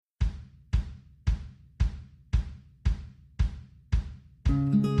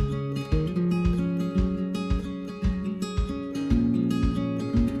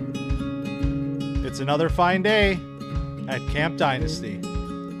another fine day at Camp Dynasty.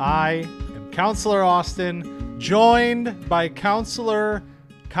 I am Counselor Austin, joined by Counselor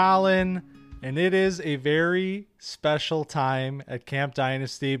Colin, and it is a very special time at Camp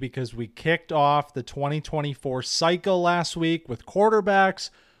Dynasty because we kicked off the 2024 cycle last week with quarterbacks.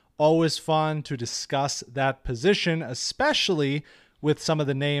 Always fun to discuss that position, especially with some of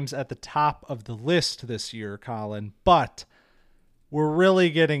the names at the top of the list this year, Colin. But we're really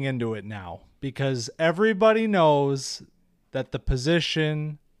getting into it now because everybody knows that the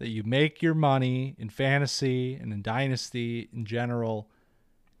position that you make your money in fantasy and in Dynasty in general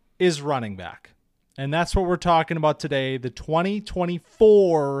is running back. And that's what we're talking about today, the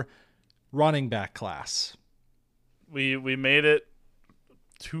 2024 running back class. We made it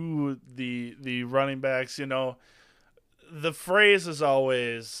to the running backs. You know, the phrase is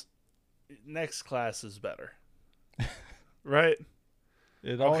always, next class is better. Right?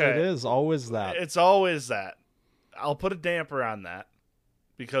 It is always that. It's always that. I'll put a damper on that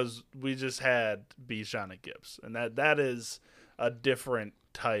because we just had Bijan and Gibbs, and that is a different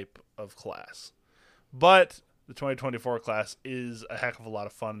type of class. But the 2024 class is a heck of a lot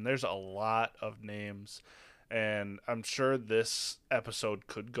of fun. There's a lot of names, and I'm sure this episode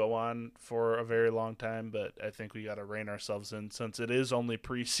could go on for a very long time, but I think we got to rein ourselves in since it is only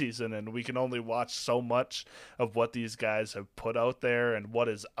preseason and we can only watch so much of what these guys have put out there and what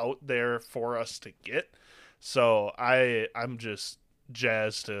is out there for us to get. So I'm just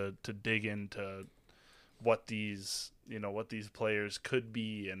jazzed to dig into what these players could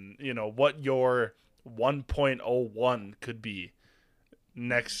be and, what your 1.01 could be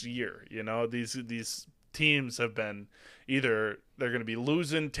next year. These teams have been either they're going to be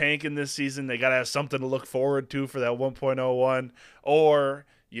losing, tanking this season. They got to have something to look forward to for that 1.01, or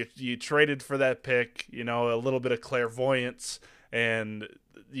you traded for that pick, a little bit of clairvoyance, and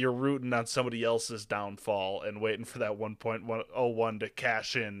you're rooting on somebody else's downfall and waiting for that 1.01 to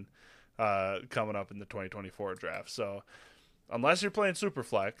cash in coming up in the 2024 draft. So unless you're playing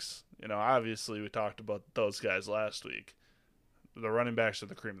Superflex, obviously we talked about those guys last week. The running backs are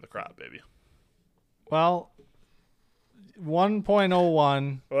the cream of the crop, baby. Well,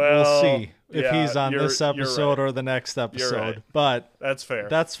 1.01, we'll see if he's on this episode or the next episode. Right. But that's fair.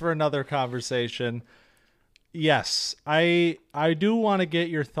 That's for another conversation. Yes, I do want to get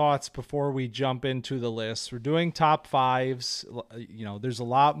your thoughts before we jump into the list. We're doing top fives. There's a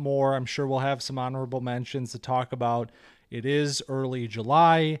lot more. I'm sure we'll have some honorable mentions to talk about. It is early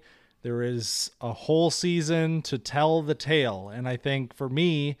July. There is a whole season to tell the tale. And I think for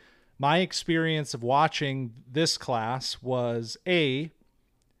me, my experience of watching this class was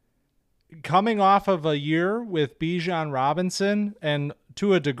coming off of a year with Bijan Robinson and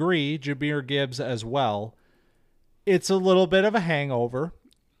to a degree, Jahmyr Gibbs as well. It's a little bit of a hangover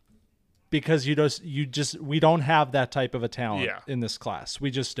because we don't have that type of a talent in this class. We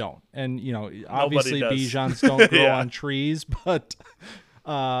just don't. And, obviously Bijans don't grow on trees, but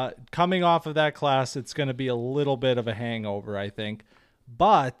coming off of that class, it's going to be a little bit of a hangover, I think.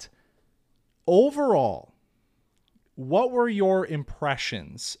 But overall, what were your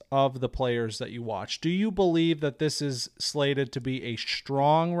impressions of the players that you watched? Do you believe that this is slated to be a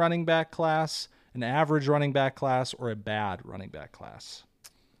strong running back class, an average running back class, or a bad running back class?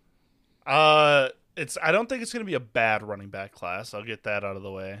 I don't think it's going to be a bad running back class. I'll get that out of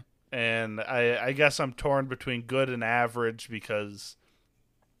the way. And I guess I'm torn between good and average because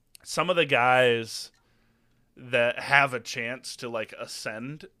some of the guys that have a chance to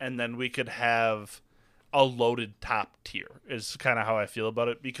ascend, and then we could have a loaded top tier is kind of how I feel about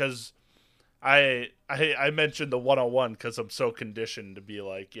it, because I mentioned the 101 because I'm so conditioned to be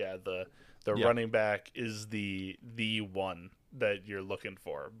the running back is the one that you're looking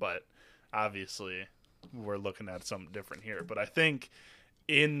for, but obviously we're looking at something different here. But I think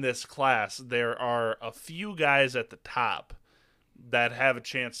in this class there are a few guys at the top that have a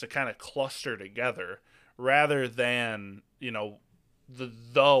chance to kind of cluster together rather than,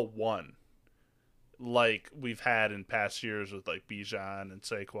 the one like we've had in past years with Bijan and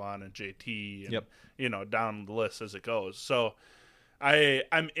Saquon and JT and, down the list as it goes. So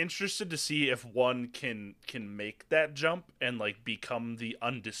I'm interested to see if one can make that jump and become the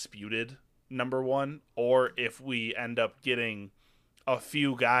undisputed number one, or if we end up getting a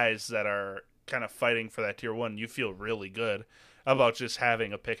few guys that are kind of fighting for that tier one. You feel really good about just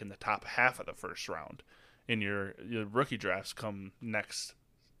having a pick in the top half of the first round in your rookie drafts come next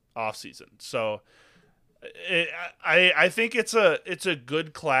offseason. So I think it's a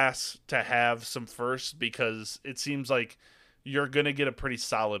good class to have some first, because it seems like you're going to get a pretty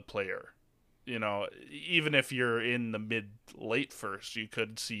solid player, even if you're in the mid-late first, you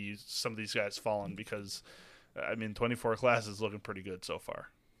could see some of these guys falling because, 24 class is looking pretty good so far.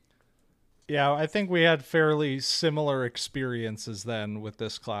 Yeah, I think we had fairly similar experiences then with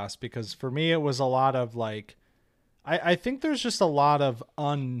this class, because for me it was a lot of like, I think there's just a lot of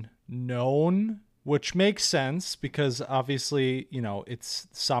unknown, which makes sense because obviously, it's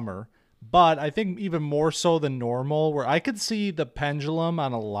summer. But I think even more so than normal, where I could see the pendulum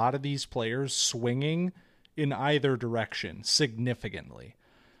on a lot of these players swinging in either direction significantly.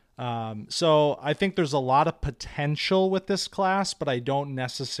 So I think there's a lot of potential with this class, but I don't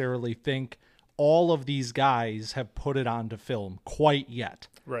necessarily think all of these guys have put it onto film quite yet.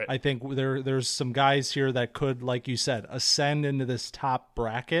 Right. I think there's some guys here that could, like you said, ascend into this top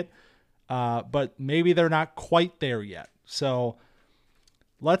bracket, but maybe they're not quite there yet. So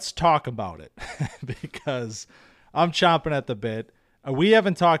let's talk about it because I'm chomping at the bit. We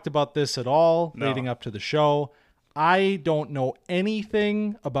haven't talked about this at all leading up to the show. I don't know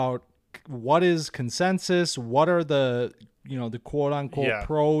anything about what is consensus, what are the quote unquote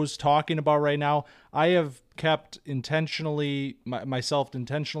pros talking about right now. I have kept myself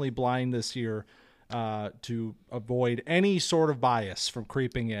intentionally blind this year to avoid any sort of bias from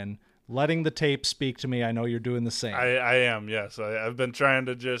creeping in, letting the tape speak to me. I know you're doing the same. I am, yes. I've been trying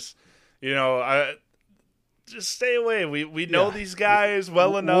to just, just stay away. We know these guys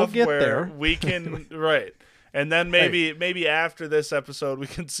well enough where we can, right. And then maybe after this episode, we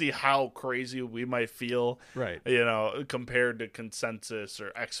can see how crazy we might feel, right? Compared to consensus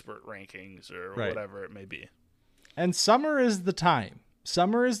or expert rankings or whatever it may be. And summer is the time.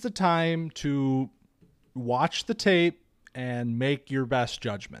 Summer is the time to watch the tape and make your best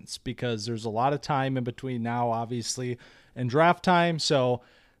judgments, because there's a lot of time in between now, obviously, and draft time. So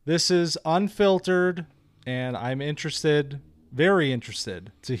this is unfiltered, and I'm very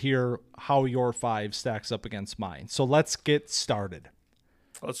interested to hear how your 5 stacks up against mine. So let's get started.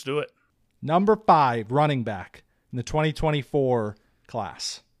 Let's do it. Number 5 running back in the 2024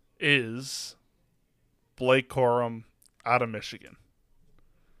 class is Blake Corum out of Michigan.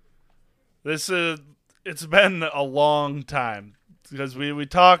 It's been a long time because we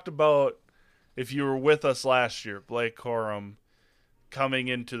talked about, if you were with us last year, Blake Corum coming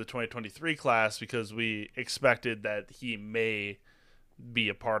into the 2023 class, because we expected that he may be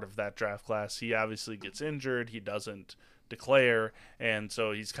a part of that draft class. He obviously gets injured. He doesn't declare. And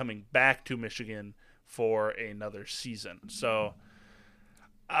so he's coming back to Michigan for another season. So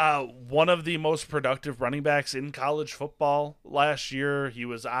one of the most productive running backs in college football last year. He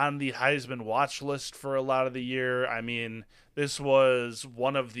was on the Heisman watch list for a lot of the year. This was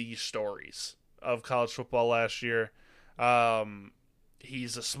one of the stories of college football last year.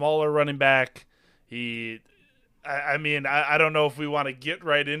 He's a smaller running back. I don't know if we want to get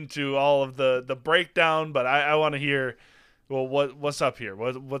right into all of the breakdown, but I want to hear, well, what's up here?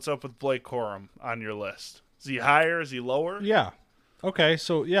 What's up with Blake Corum on your list? Is he higher? Is he lower? Yeah. Okay,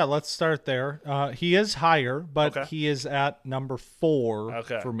 so let's start there. He is higher, but he is at number 4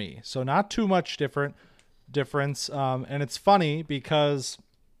 for me. So not too much difference. And it's funny because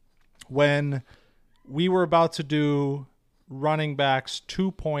when we were about to do running backs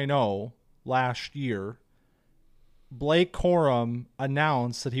 2.0 last year, Blake Corum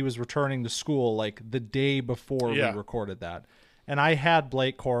announced that he was returning to school like the day before we recorded that. And I had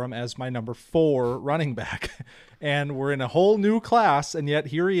Blake Corum as my number 4 running back. And we're in a whole new class, and yet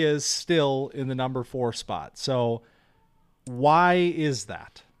here he is still in the number 4 spot. So why is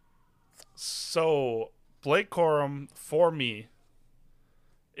that? So Blake Corum, for me,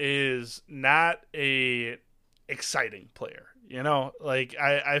 is not a exciting player.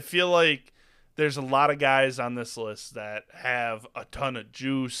 I feel like there's a lot of guys on this list that have a ton of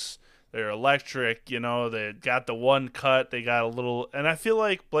juice. They're electric, they got the one cut, they got a little, and I feel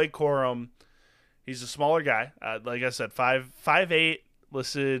like Blake Corum, he's a smaller guy. Like I said, 5'8",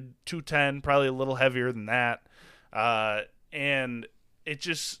 listed 210, probably a little heavier than that. And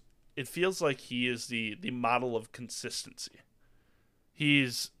it feels like he is the model of consistency.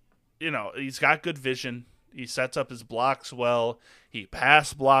 He's got good vision. He sets up his blocks well. He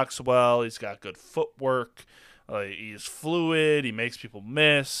pass blocks well. He's got good footwork. He's fluid. He makes people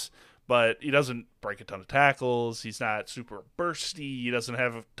miss, but he doesn't break a ton of tackles. He's not super bursty. He doesn't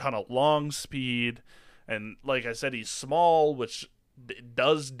have a ton of long speed. And like I said, he's small, which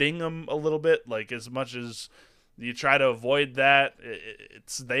does ding him a little bit. Like, as much as you try to avoid that,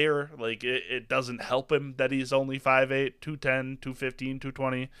 it's there. Like, it doesn't help him that he's only 5'8", 210, 215,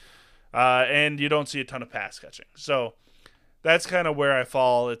 220. And you don't see a ton of pass catching. So that's kind of where I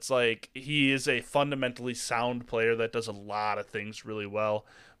fall. It's like he is a fundamentally sound player that does a lot of things really well,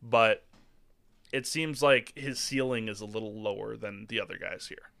 but it seems like his ceiling is a little lower than the other guys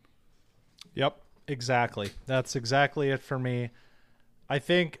here. Yep, exactly. That's exactly it for me. I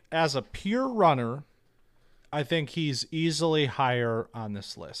think as a pure runner, I think he's easily higher on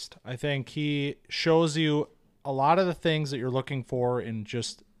this list. I think he shows you a lot of the things that you're looking for in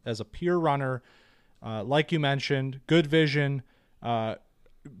just as a pure runner. Like you mentioned, good vision,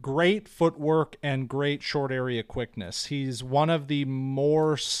 great footwork, and great short area quickness. He's one of the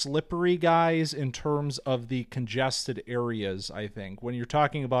more slippery guys in terms of the congested areas, I think. When you're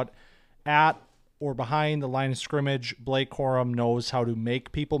talking about at or behind the line of scrimmage, Blake Corum knows how to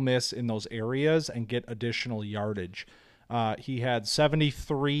make people miss in those areas and get additional yardage. He had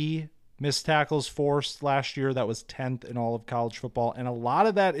 73 missed tackles forced last year. That was 10th in all of college football. And a lot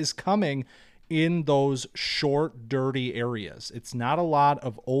of that is coming in those short, dirty areas. It's not a lot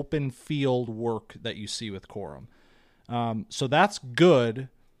of open field work that you see with Corum. So that's good,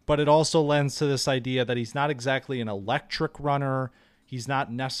 but it also lends to this idea that he's not exactly an electric runner. He's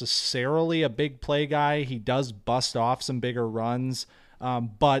not necessarily a big play guy. He does bust off some bigger runs,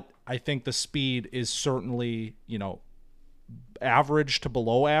 but I think the speed is certainly, average to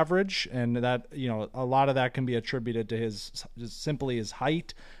below average, and that, a lot of that can be attributed to simply his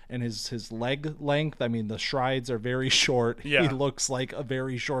height and his leg length. I mean, the strides are very short. Yeah. He looks like a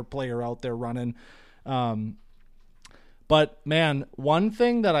very short player out there running. But man, one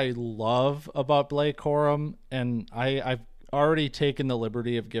thing that I love about Blake Corum, and I've already taken the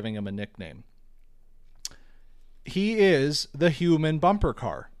liberty of giving him a nickname. He is the human bumper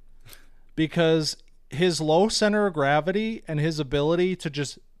car, because his low center of gravity and his ability to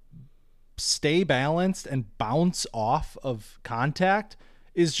just stay balanced and bounce off of contact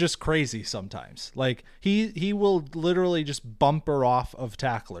is just crazy sometimes. Like he will literally just bumper off of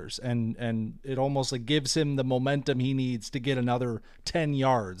tacklers, and it almost like gives him the momentum he needs to get another 10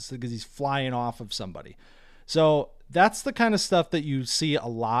 yards because he's flying off of somebody. So that's the kind of stuff that you see a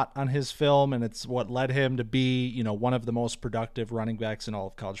lot on his film, and it's what led him to be, one of the most productive running backs in all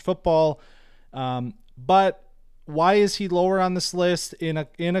of college football. But why is he lower on this list in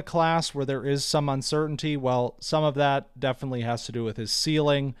a class where there is some uncertainty? Well, some of that definitely has to do with his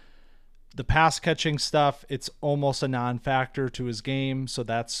ceiling. The pass catching stuff, it's almost a non-factor to his game, so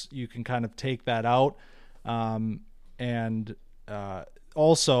you can kind of take that out.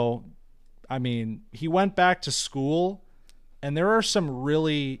 Also, I mean, he went back to school, and there are some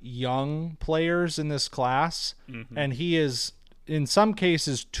really young players in this class, and he is, in some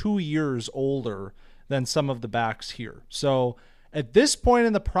cases, 2 years older than some of the backs here. So at this point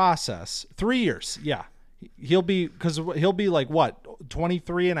in the process, 3 years, yeah, he'll be like, what,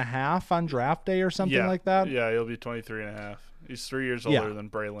 23 and a half on draft day or something like that? Yeah, he'll be 23 and a half. He's 3 years older than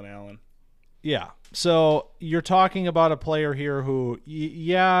Braylon Allen. Yeah. So you're talking about a player here who,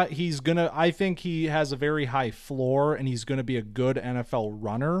 I think he has a very high floor and he's going to be a good NFL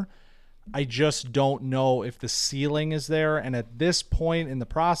runner. I just don't know if the ceiling is there. And at this point in the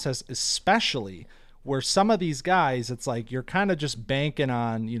process, especially where some of these guys, it's like you're kind of just banking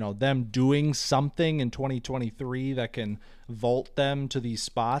on, them doing something in 2023 that can vault them to these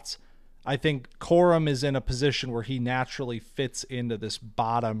spots. I think Corum is in a position where he naturally fits into this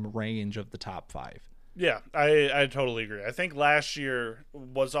bottom range of the top 5. Yeah, I totally agree. I think last year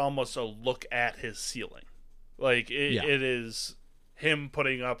was almost a look at his ceiling. Like, it is him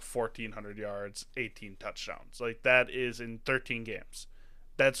putting up 1,400 yards, 18 touchdowns. Like, that is in 13 games.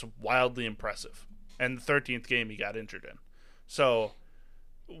 That's wildly impressive. And the 13th game he got injured in. So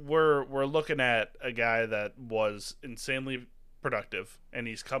we're looking at a guy that was insanely productive, and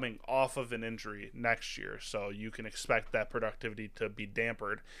he's coming off of an injury next year, so you can expect that productivity to be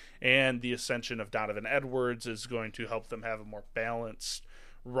dampered. And the ascension of Donovan Edwards is going to help them have a more balanced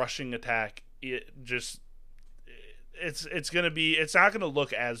rushing attack. It's not going to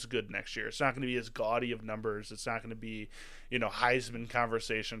look as good next year. It's not going to be as gaudy of numbers. It's not going to be, Heisman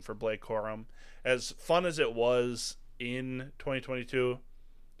conversation for Blake Corum. As fun as it was in 2022,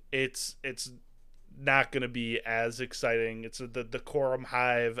 it's not going to be as exciting. It's the Corum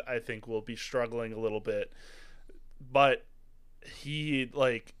Hive, I think, will be struggling a little bit. But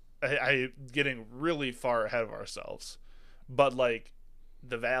I getting really far ahead of ourselves. But,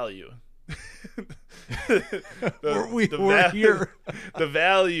 the value. The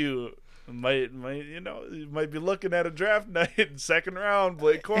value might be looking at a draft night in second round,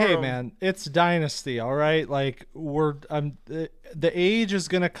 Blake Corum. Hey man, it's Dynasty, all right? Like the age is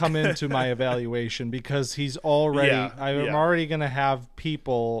going to come into my evaluation because he's already I'm already going to have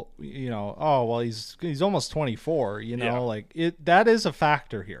people, he's almost 24, that is a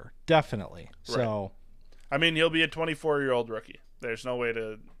factor here, definitely. Right. So I mean, he'll be a 24-year-old rookie. There's no way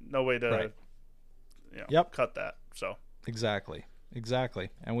to right. cut that. So exactly.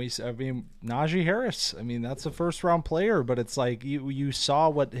 And Najee Harris, I mean, that's a first round player, but it's like you saw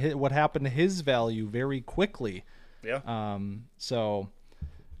what happened to his value very quickly. Yeah. So,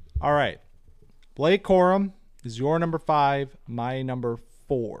 all right. Blake Corum is your number 5, my number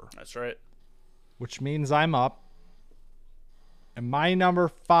 4. That's right. Which means I'm up. And my number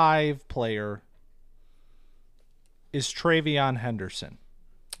 5 player is Travion Henderson.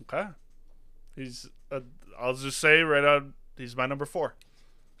 Okay. I'll just say right out, he's my number 4.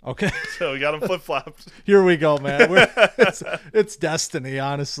 Okay. So we got him flip-flopped. Here we go, man. It's destiny,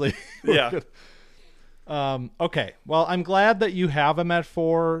 honestly. Yeah. Okay. Well, I'm glad that you have him at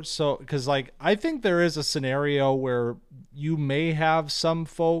 4. So, because I think there is a scenario where you may have some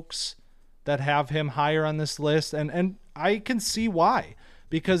folks that have him higher on this list, and I can see why.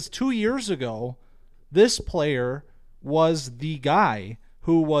 Because 2 years ago, this player was the guy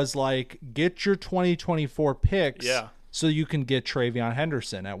who was like, get your 2024 picks so you can get Travion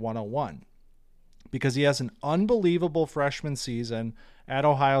Henderson at 101. Because he has an unbelievable freshman season at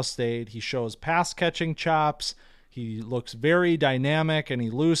Ohio State. He shows pass catching chops. He looks very dynamic and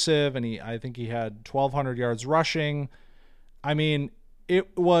elusive, and I think he had 1,200 yards rushing. I mean,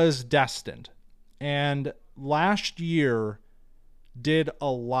 it was destined. And last year did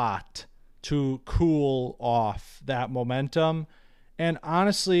a lot to cool off that momentum. And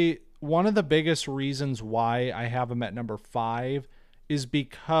honestly, one of the biggest reasons why I have him at number 5 is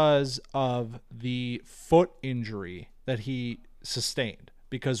because of the foot injury that he sustained.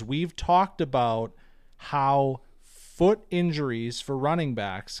 Because we've talked about how foot injuries for running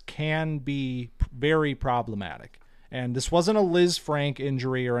backs can be very problematic. And this wasn't a Liz Frank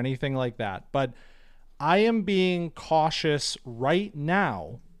injury or anything like that. But I am being cautious right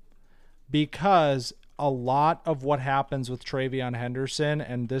now because a lot of what happens with Travion Henderson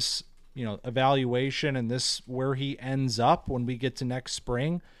and this, evaluation and this where he ends up when we get to next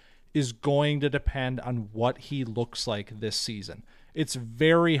spring is going to depend on what he looks like this season. It's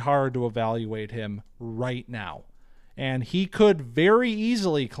very hard to evaluate him right now. And he could very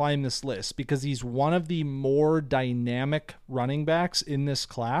easily climb this list because he's one of the more dynamic running backs in this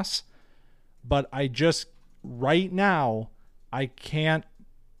class. But right now, I can't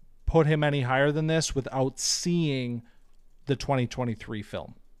put him any higher than this without seeing the 2023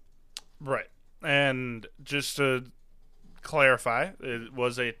 film. Right. And just to clarify, it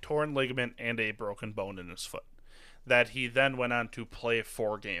was a torn ligament and a broken bone in his foot that he then went on to play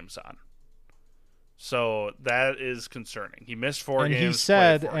 4 games on. So that is concerning. He missed 4 games. And he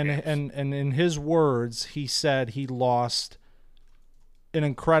said, games. and in his words, he said he lost an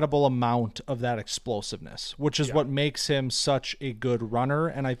incredible amount of that explosiveness, which is what makes him such a good runner.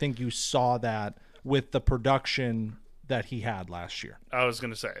 And I think you saw that with the production that he had last year. I was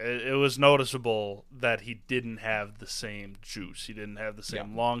going to say, it was noticeable that he didn't have the same juice. He didn't have the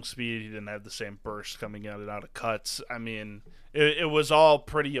same long speed. He didn't have the same burst coming in and out of cuts. I mean, it was all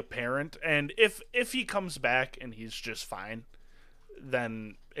pretty apparent. And if he comes back and he's just fine,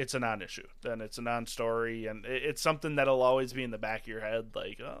 then it's a non-issue. Then it's a non-story, and it's something that'll always be in the back of your head,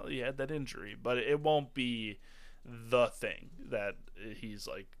 like, oh, he had that injury. But it won't be the thing that he's,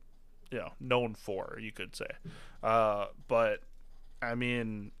 known for, you could say. But, I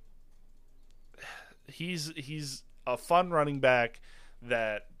mean, he's a fun running back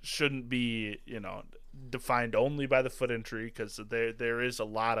that shouldn't be, defined only by the foot injury, because there is a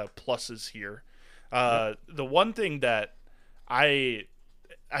lot of pluses here. The one thing that I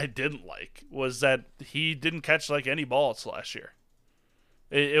didn't like was that he didn't catch any balls last year.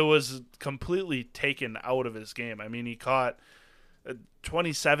 It was completely taken out of his game. I mean, he caught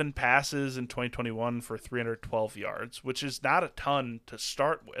 27 passes in 2021 for 312 yards, which is not a ton to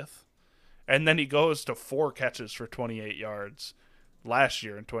start with. And then he goes to 4 catches for 28 yards last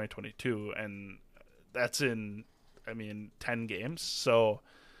year in 2022, and that's in 10 games. So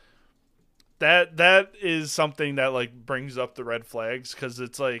that is something that brings up the red flags, because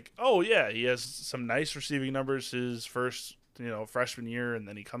it's oh yeah, he has some nice receiving numbers his first freshman year, and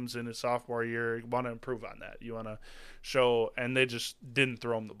then he comes in his sophomore year. You want to improve on that. You want to show, and they just didn't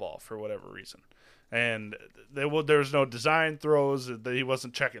throw him the ball for whatever reason. And there was no design throws. He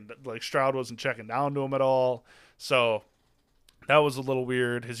wasn't checking, Stroud wasn't checking down to him at all. So that was a little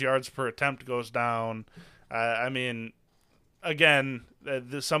weird. His yards per attempt goes down. Again,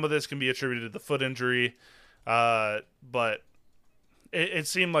 some of this can be attributed to the foot injury, but it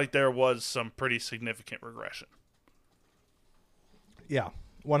seemed like there was some pretty significant regression. Yeah,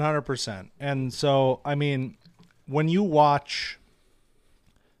 100%. And so, when you watch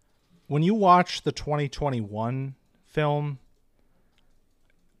the 2021 film,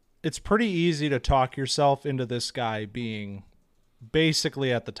 it's pretty easy to talk yourself into this guy being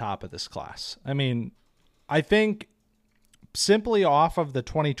basically at the top of this class. I mean, I think simply off of the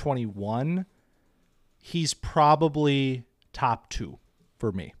 2021, he's probably top 2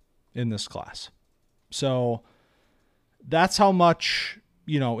 for me in this class. So that's how much,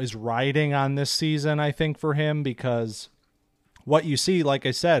 is riding on this season, I think, for him, because what you see, like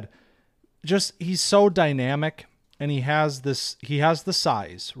I said, just he's so dynamic, and he has the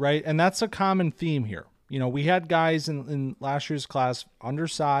size, right? And that's a common theme here. We had guys in last year's class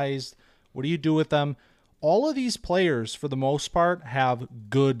undersized. What do you do with them? All of these players, for the most part, have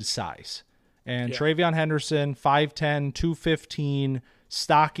good size. And Travion Henderson, 5'10", 215,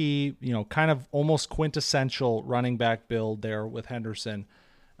 stocky, kind of almost quintessential running back build there with Henderson.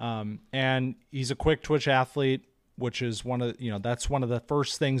 And he's a quick twitch athlete, which is that's one of the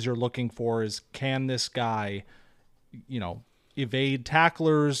first things you're looking for is, can this guy, evade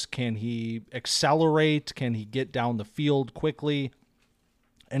tacklers? Can he accelerate? Can he get down the field quickly?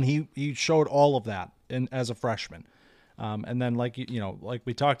 And he showed all of that as a freshman. And then like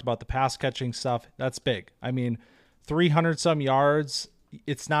we talked about the pass catching stuff, that's big. I mean, 300 some yards,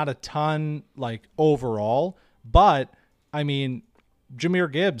 it's not a ton like overall, but I mean,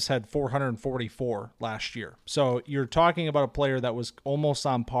 Jahmyr Gibbs had 444 last year. So you're talking about a player that was almost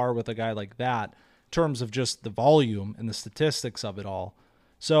on par with a guy like that in terms of just the volume and the statistics of it all.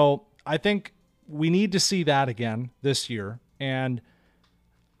 So I think we need to see that again this year. And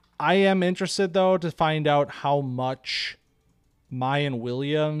I am interested, though, to find out how much Mayan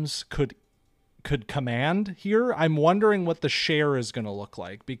Williams could command here. I'm wondering what the share is going to look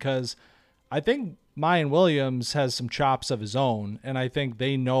like, because I think Mayan Williams has some chops of his own, and I think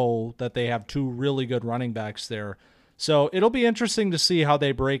they know that they have 2 really good running backs there. So it'll be interesting to see how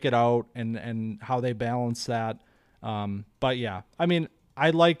they break it out and how they balance that. But yeah, I mean, I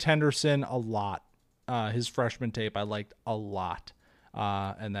liked Henderson a lot. His freshman tape I liked a lot.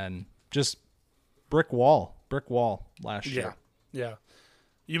 And then just brick wall last year. Yeah.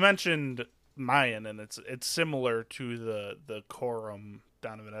 You mentioned Mayan, and it's similar to the Corum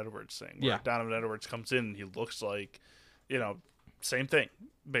Donovan Edwards thing. Where Donovan Edwards comes in, he looks like, same thing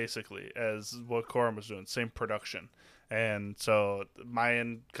basically as what Corum was doing, same production. And so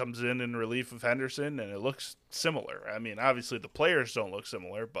Mayan comes in relief of Henderson, and it looks similar. I mean, obviously the players don't look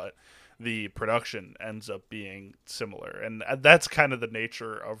similar, but the production ends up being similar. And that's kind of the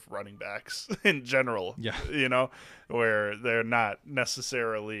nature of running backs in general, where they're not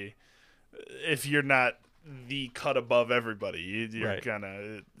necessarily, if you're not the cut above everybody, you're kind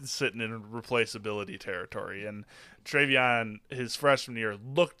of sitting in replaceability territory. And Travion, his freshman year,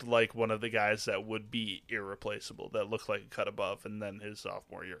 looked like one of the guys that would be irreplaceable, that looked like a cut above, and then his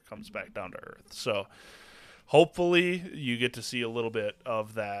sophomore year comes back down to earth. So hopefully you get to see a little bit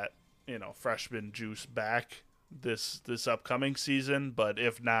of that, freshman juice back this upcoming season. But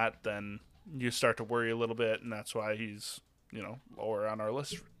if not, then you start to worry a little bit, and that's why he's, lower on our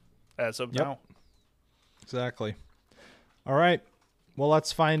list as of now. Exactly. All right. Well,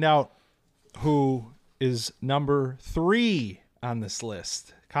 let's find out who is number 3 on this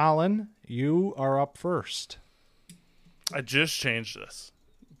list. Colin, you are up first. I just changed this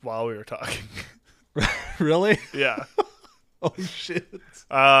while we were talking. Really? Yeah. Oh, shit.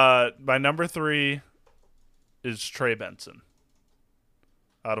 My number 3 is Trey Benson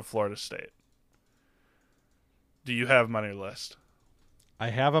out of Florida State. Do you have him on your list? I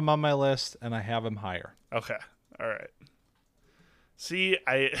have him on my list, and I have him higher. Okay. All right. See,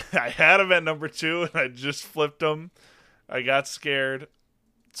 I had him at number 2, and I just flipped him. I got scared.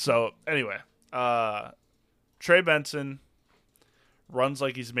 So, anyway, Trey Benson runs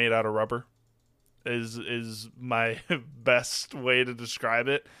like he's made out of rubber. Is my best way to describe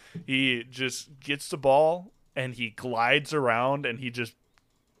it. He just gets the ball and he glides around and he just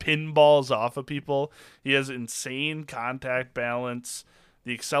pinballs off of people. He has insane contact balance.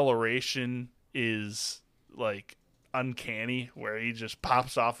 The acceleration is like uncanny, where he just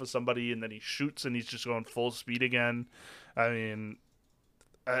pops off of somebody and then he shoots and he's just going full speed again. I mean,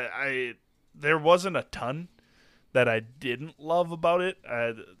 I there wasn't a ton that I didn't love about it.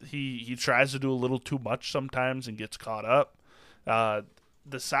 He tries to do a little too much sometimes and gets caught up.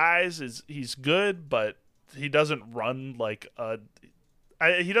 The size he's good, but he doesn't run like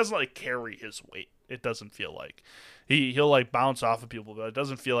he doesn't like carry his weight. It doesn't feel like he'll like bounce off of people, but it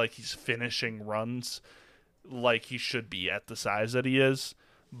doesn't feel like he's finishing runs like he should be at the size that he is.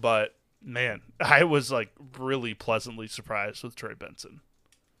 But man, I was like really pleasantly surprised with Trey Benson.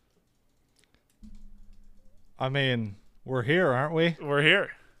 I mean, we're here, aren't we? We're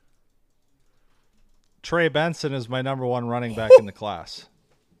here. Trey Benson is my number 1 running back in the class.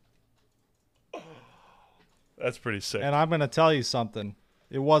 That's pretty sick. And I'm going to tell you something.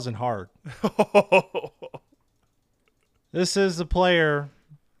 It wasn't hard. This is the player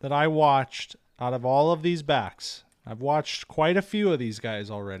that I watched out of all of these backs. I've watched quite a few of these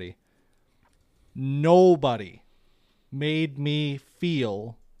guys already. Nobody made me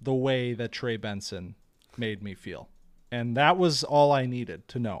feel the way that Trey Benson made me feel. And that was all I needed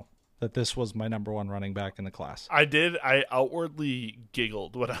to know, that this was my number one running back in the class. I outwardly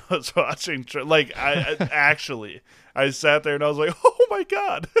giggled when I was watching. I sat there and I was like, oh my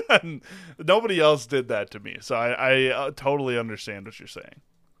God. And nobody else did that to me. So I totally understand what you're saying.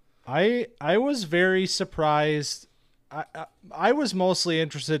 I was very surprised. I was mostly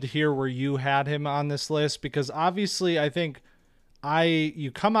interested to hear where you had him on this list, because obviously I think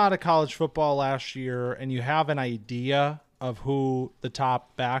you come out of college football last year and you have an idea of who the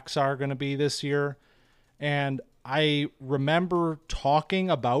top backs are going to be this year. And I remember talking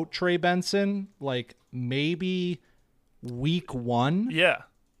about Trey Benson like maybe week 1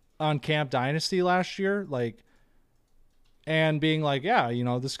 on Camp Dynasty last year, and being like, yeah,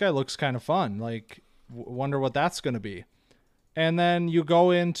 this guy looks kind of fun. Wonder what that's going to be. And then you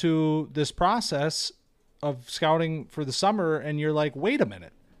go into this process of scouting for the summer and you're like, wait a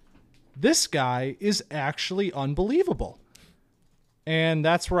minute, this guy is actually unbelievable. And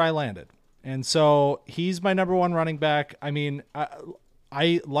that's where I landed. And so he's my number one running back. I mean,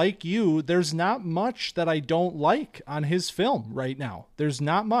 I like you, there's not much that I don't like on his film right now. There's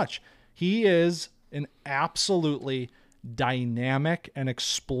not much. He is an absolutely dynamic and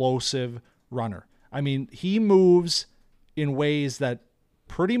explosive runner. I mean, he moves in ways that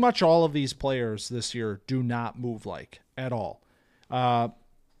pretty much all of these players this year do not move like at all.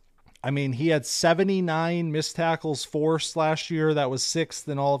 I mean, he had 79 missed tackles forced last year. That was 6th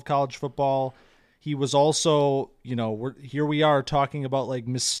in all of college football. He was also, here we are talking about like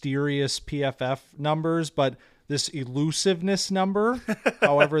mysterious PFF numbers, but this elusiveness number,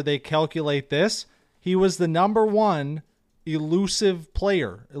 however they calculate this, he was the number one elusive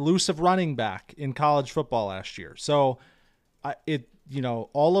running back in college football last year. So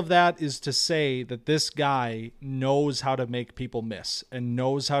all of that is to say that this guy knows how to make people miss and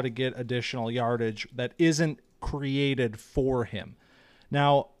knows how to get additional yardage that isn't created for him.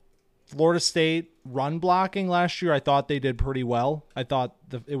 Now, Florida State run blocking last year, I thought they did pretty well. I thought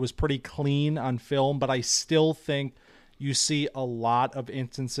it was pretty clean on film, but I still think you see a lot of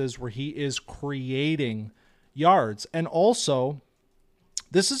instances where he is creating yards. And also,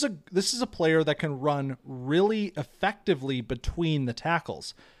 this is a player that can run really effectively between the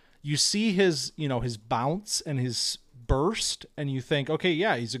tackles. You see his bounce and his burst, and you think, okay,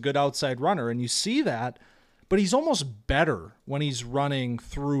 yeah, he's a good outside runner, and you see that, but he's almost better when he's running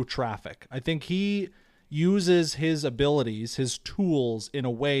through traffic. I think he uses his abilities, his tools, in a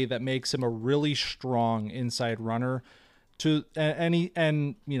way that makes him a really strong inside runner.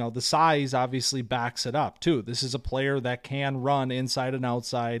 The size obviously backs it up too. This is a player that can run inside and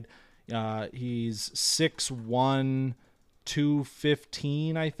outside. He's 6'1",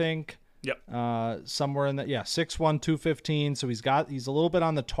 215, I think. Yep. Somewhere in that. Yeah, 6'1", 215. So he's a little bit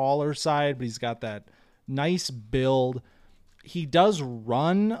on the taller side, but he's got that nice build. He does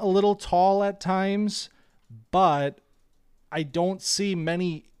run a little tall at times, but I don't see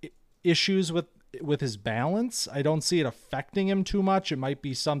many issues with his balance. I don't see it affecting him too much. It might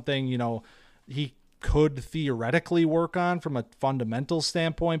be something, he could theoretically work on from a fundamental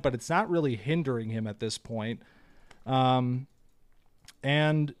standpoint, but it's not really hindering him at this point. And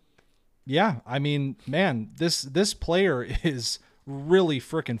yeah, I mean, man, this player is really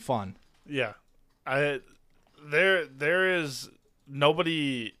freaking fun. Yeah. There is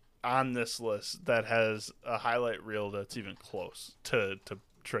nobody on this list that has a highlight reel that's even close to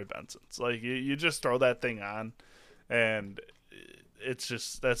Trey Benson's. Like you just throw that thing on and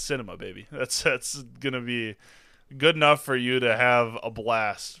that's cinema, baby. That's gonna be good enough for you to have a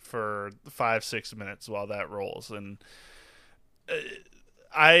blast for 5-6 minutes while that rolls. And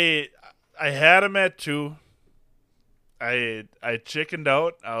I had him at 2. I chickened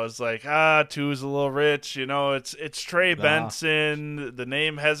out. I was like, 2 is a little rich, it's Trey Benson. The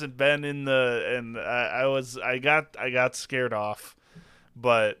name hasn't been in and I got scared off.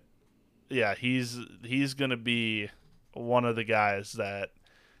 But yeah, he's gonna be one of the guys that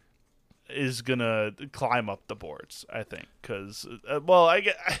is gonna climb up the boards, I think. Because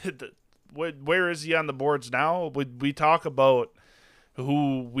where is he on the boards now? We talk about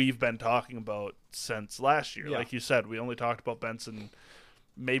who we've been talking about since last year. Yeah. Like you said, we only talked about Benson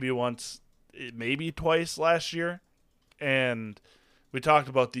maybe once, maybe twice last year, and we talked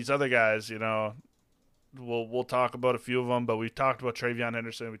about these other guys. We'll talk about a few of them, but we talked about Travion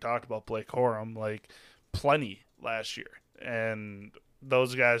Henderson. We talked about Blake Corum. Like, plenty last year. And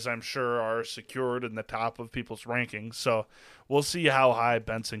those guys, I'm sure, are secured in the top of people's rankings. So we'll see how high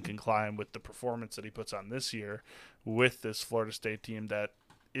Benson can climb with the performance that he puts on this year with this Florida State team that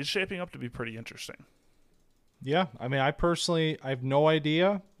is shaping up to be pretty interesting. Yeah, I mean, I have no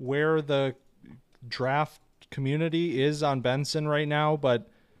idea where the draft community is on Benson right now, but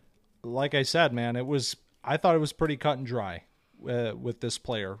like I said, man, I thought it was pretty cut and dry with this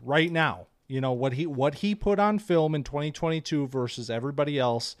player right now. You know, what he put on film in 2022 versus everybody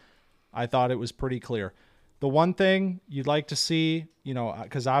else, I thought it was pretty clear. The one thing you'd like to see, you know,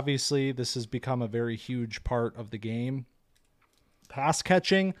 because obviously this has become a very huge part of the game, pass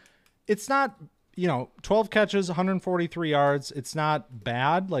catching, it's not, 12 catches, 143 yards. It's not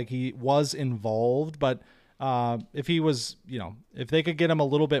bad. Like, he was involved, but if he was, if they could get him a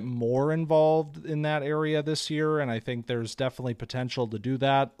little bit more involved in that area this year, and I think there's definitely potential to do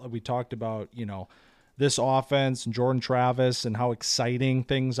that. We talked about, this offense and Jordan Travis and how exciting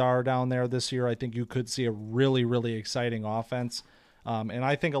things are down there this year. I think you could see a really, really exciting offense. And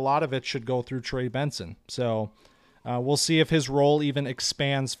I think a lot of it should go through Trey Benson. So we'll see if his role even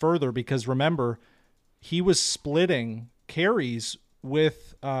expands further, because remember, he was splitting carries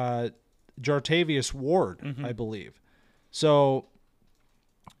with Jartavius Ward, I believe. So,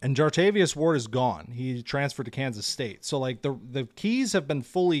 and Jartavius Ward is gone. He transferred to Kansas State. So, like, the keys have been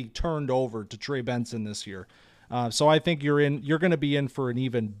fully turned over to Trey Benson this year. So I think you're going to be in for an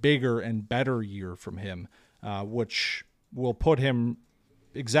even bigger and better year from him, which will put him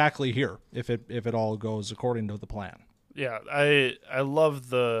exactly here if it all goes according to the plan. Yeah, I love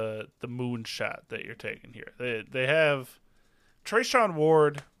the moonshot that you're taking here. They have Trayshawn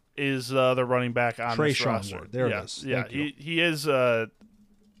Ward is the running back on this roster. Ward. There it is. Yeah, he is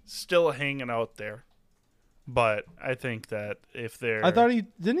still hanging out there. But I think that if they're... I thought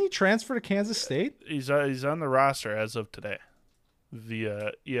didn't he transfer to Kansas State? He's on the roster as of today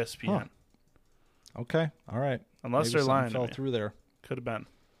via ESPN. Huh. Okay, all right. Unless maybe they're lying fell to me. through there. Could have been.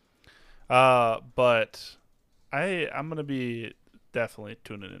 But I'm going to be definitely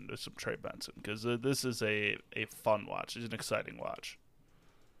tuning into some Trey Benson, because this is a fun watch. It's an exciting watch.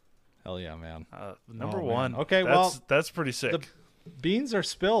 Hell yeah, man. Number one. Man. Okay, that's pretty sick. The beans are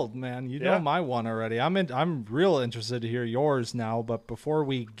spilled, man. You know my one already. I'm real interested to hear yours now, but before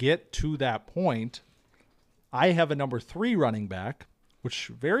we get to that point, I have a number 3 running back, which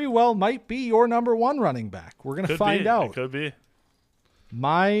very well might be your number 1 running back. We're going to find out. It could be.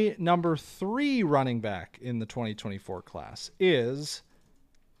 My number 3 running back in the 2024 class is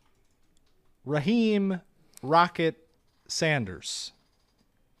Raheem Rocket Sanders.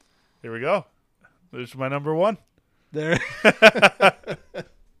 Here we go. There's my number 1. There.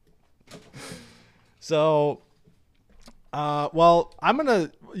 So, I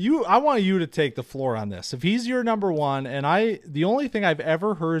want you to take the floor on this. If he's your number 1, and the only thing I've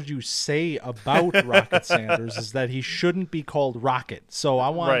ever heard you say about Rocket Sanders is that he shouldn't be called Rocket. So I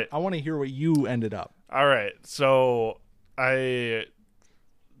want to hear what you ended up. All right. So I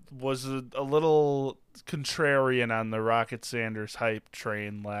was a little contrarian on the Rocket Sanders hype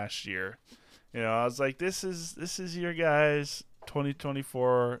train last year. I was like, this is your guys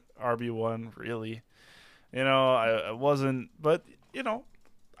 2024 RB1, really. I wasn't, but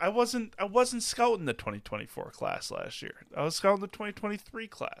I wasn't scouting the 2024 class last year. I was scouting the 2023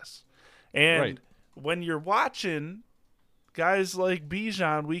 class. And when you're watching guys like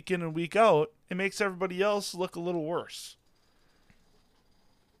Bijan week in and week out, it makes everybody else look a little worse.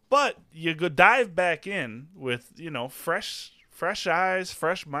 But you go dive back in with, fresh eyes,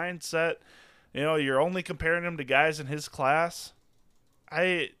 fresh mindset. You're only comparing him to guys in his class.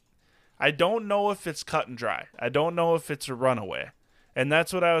 I don't know if it's cut and dry. I don't know if it's a runaway. And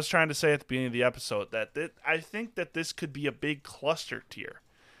that's what I was trying to say at the beginning of the episode, that I think that this could be a big cluster tier.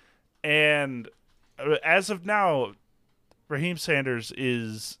 And as of now, Raheem Sanders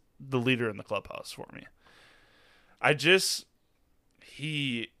is the leader in the clubhouse for me.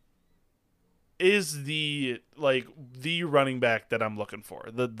 He is the running back that I'm looking for.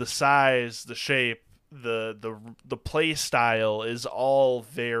 The size, the shape, the play style is all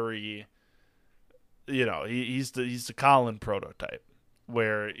very, he's the Colin prototype,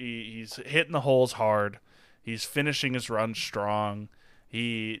 where he's hitting the holes hard, he's finishing his run strong.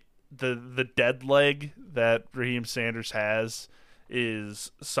 The dead leg that Raheem Sanders has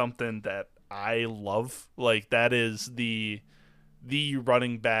is something that I love. Like, that is the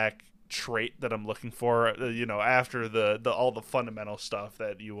running back trait that I'm looking for, after the all the fundamental stuff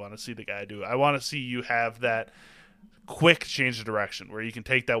that you want to see the guy do. I want to see you have that quick change of direction where you can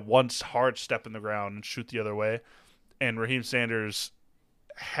take that one hard step in the ground and shoot the other way. And Raheem Sanders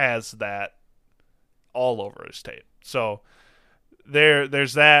has that all over his tape. So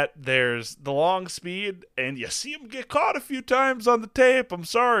there's that. There's the long speed, and you see him get caught a few times on the tape. I'm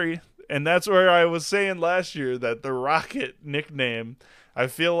sorry. And that's where I was saying last year that the Rocket nickname, I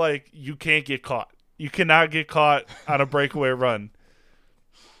feel like you can't get caught. You cannot get caught on a breakaway run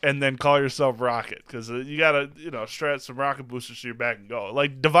and then call yourself Rocket, because you got to, strap some rocket boosters to your back and go.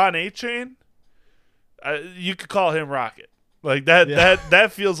 Like Devon A-Chain, you could call him Rocket. Like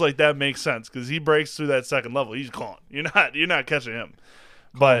that feels like that makes sense, because he breaks through that second level. He's gone. You're not catching him.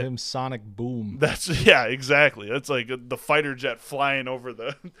 But him Sonic Boom. Exactly. That's like the fighter jet flying over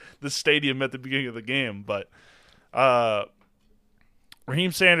the stadium at the beginning of the game. But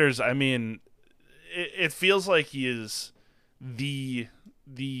Raheem Sanders, I mean, it feels like he is the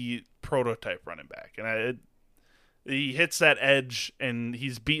prototype running back, and he hits that edge, and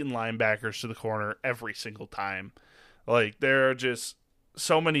he's beating linebackers to the corner every single time. Like, there are just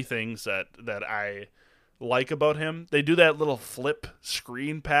so many things that I like about him. They do that little flip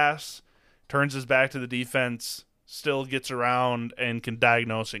screen pass, turns his back to the defense, still gets around and can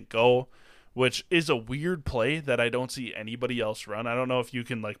diagnose and go, which is a weird play that I don't see anybody else run. I don't know if you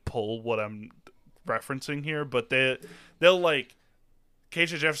can like pull what I'm referencing here, but they'll like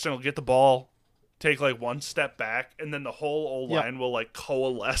KJ Jefferson will get the ball, take like one step back, and then the whole O-line will like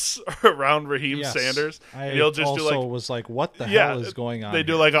coalesce around Raheem Sanders. And he'll just was like, what the hell is going on? They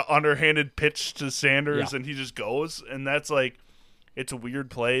do like an underhanded pitch to Sanders, and he just goes. And that's like, it's a weird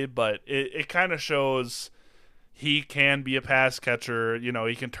play, but it kind of shows he can be a pass catcher.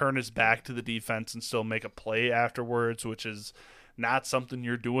 He can turn his back to the defense and still make a play afterwards, which is not something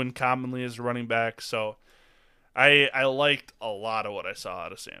you're doing commonly as a running back. So I liked a lot of what I saw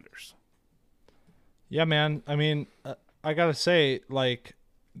out of Sanders. Yeah, man. I mean, I got to say, like,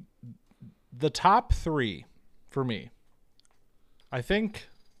 the top three for me, I think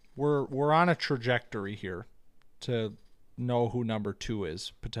we're on a trajectory here to know who number 2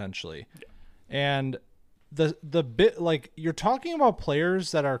 is potentially. Yeah. And the bit, like, you're talking about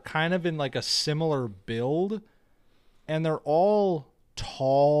players that are kind of in like a similar build, and they're all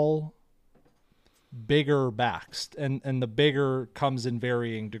tall, bigger backs, and the bigger comes in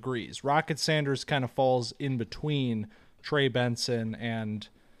varying degrees. Rocket Sanders kind of falls in between Trey Benson and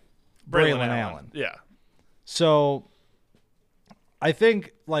Braylon Allen. Yeah. So I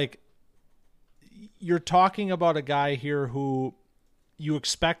think, like, you're talking about a guy here who you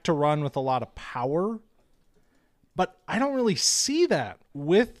expect to run with a lot of power, but I don't really see that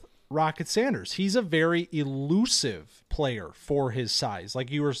with Rocket Sanders. He's a very elusive player for his size.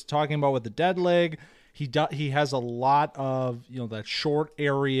 Like you were talking about with the dead leg, he has a lot of, that short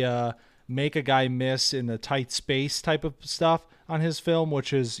area, make a guy miss in a tight space type of stuff on his film,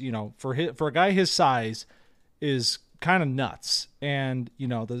 which is, for a guy his size is kind of nuts. And,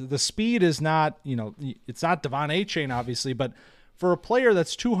 the speed is not, it's not Devon A-Chain obviously, but for a player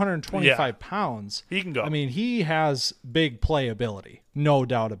that's 225 pounds, he can go. I mean, he has big playability, no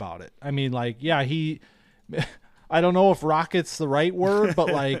doubt about it. I mean, like, I don't know if rocket's the right word,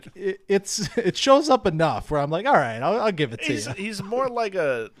 but like it shows up enough where I'm like, all right, I'll give it to you. He's more like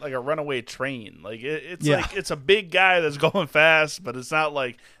a runaway train. Like like it's a big guy that's going fast, but it's not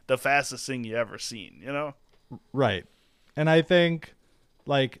like the fastest thing you ever seen, Right. And I think,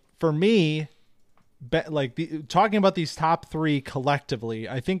 like, for me, talking about these top 3 collectively,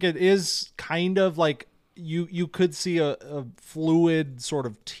 I think it is kind of like you could see a fluid sort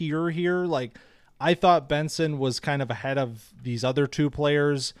of tier here. Like, I thought Benson was kind of ahead of these other 2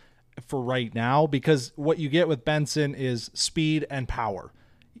 players for right now, because what you get with Benson is speed and power.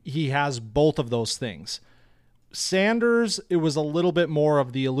 He has both of those things. Sanders, it was a little bit more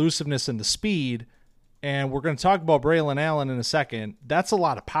of the elusiveness and the speed, and we're going to talk about Braylon Allen in a second. That's a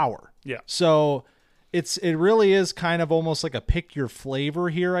lot of power. Yeah. So it really is kind of almost like a pick your flavor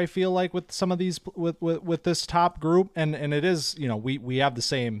here, I feel like, with some of these with this top group, and it is, we have the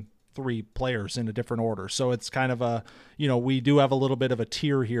same 3 players in a different order, so it's kind of a, we do have a little bit of a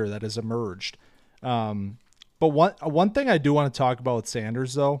tier here that has emerged. But one thing I do want to talk about with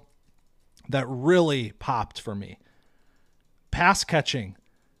Sanders, though, that really popped for me, pass catching.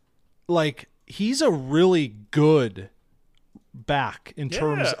 Like, he's a really good back in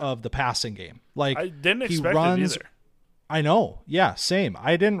terms of the passing game. Like, I didn't expect it either. I know. Yeah, same.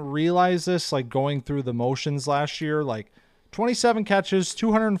 I didn't realize this, like, going through the motions last year. Like, 27 catches,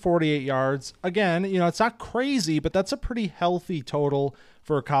 248 yards. Again, it's not crazy, but that's a pretty healthy total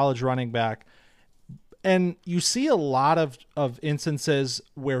for a college running back. And you see a lot of instances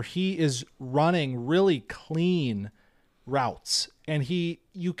where he is running really clean routes, and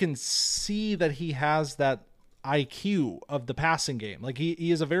you can see that he has that IQ of the passing game. Like, he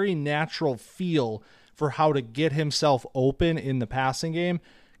has a very natural feel for how to get himself open in the passing game.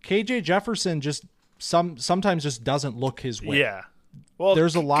 KJ Jefferson just sometimes just doesn't look his way. Yeah. Well,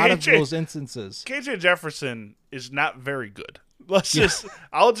 there's a lot of those instances. KJ Jefferson is not very good.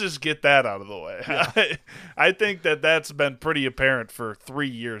 I'll just get that out of the way. Yeah. I think that's been pretty apparent for 3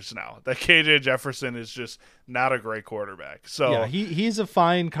 years now, that KJ Jefferson is just not a great quarterback. So yeah, he's a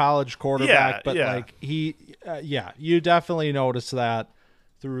fine college quarterback, but like you definitely notice that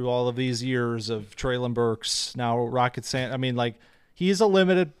through all of these years of Traylon Burks, now Rocket Sand. I mean, like, he's a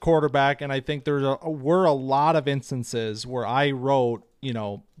limited quarterback, and I think were a lot of instances where I wrote,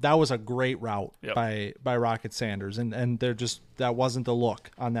 that was a great route by Rocket Sanders, and that wasn't the look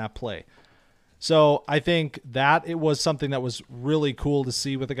on that play. So I think that it was something that was really cool to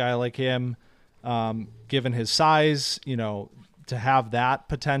see with a guy like him, given his size, to have that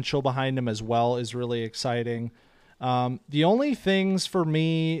potential behind him as well is really exciting. The only things for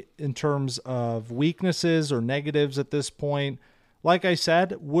me in terms of weaknesses or negatives at this point, like I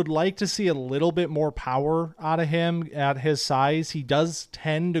said, would like to see a little bit more power out of him at his size. He does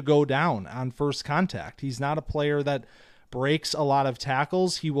tend to go down on first contact. He's not a player that breaks a lot of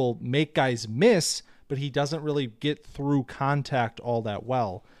tackles. He will make guys miss, but he doesn't really get through contact all that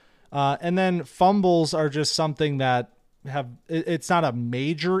well. And then fumbles are just something that it's not a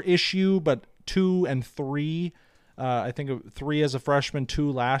major issue, but 2 and 3, I think 3 as a freshman, 2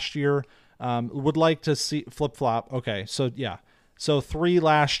 last year, would like to see flip-flop. Okay, so yeah. So 3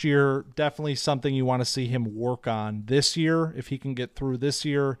 last year, definitely something you want to see him work on this year. If he can get through this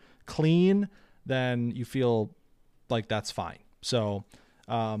year clean, then you feel like that's fine. So,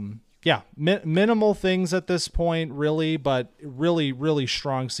 minimal things at this point, really, but really, really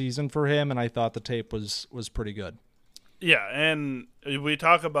strong season for him, and I thought the tape was pretty good. Yeah, and we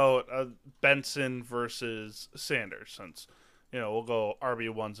talk about Benson versus Sanders, since we'll go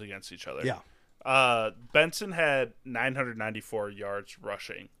RB1s against each other. Yeah. Benson had 994 yards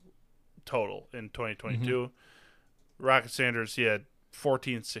rushing total in 2022. Mm-hmm. Rocket Sanders, he had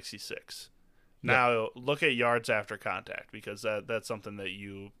 1466. Now look at yards after contact, because that's something that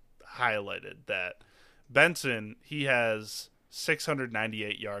you highlighted, that Benson, he has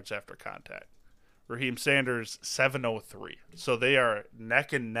 698 yards after contact. Raheem Sanders, 703. So they are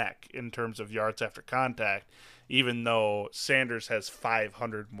neck and neck in terms of yards after contact, even though Sanders has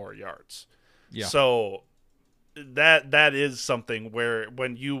 500 more yards. Yeah. So that is something where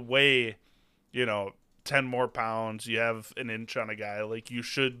when you weigh, 10 more pounds, you have an inch on a guy, like you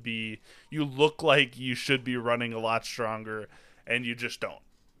look like you should be running a lot stronger, and you just don't.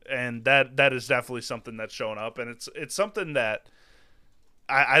 And that is definitely something that's shown up, and it's something that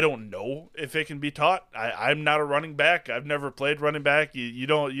I don't know if it can be taught. I'm not a running back. I've never played running back. You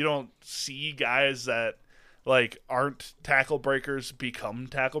don't see guys that like aren't tackle breakers become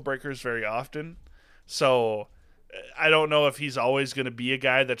tackle breakers very often. So I don't know if he's always going to be a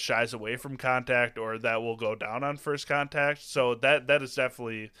guy that shies away from contact or that will go down on first contact. So that is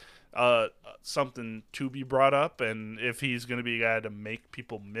definitely something to be brought up. And if he's going to be a guy to make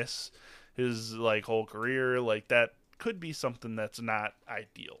people miss his whole career, that could be something that's not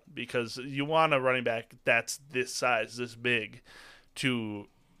ideal, because you want a running back that's this size, this big, to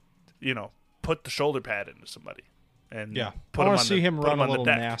put the shoulder pad into somebody, and I want to see him run a little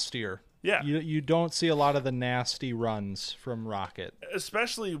nastier. Yeah, you don't see a lot of the nasty runs from Rocket,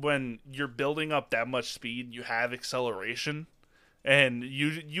 especially when you're building up that much speed. You have acceleration, and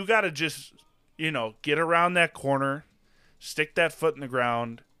you got to just get around that corner, stick that foot in the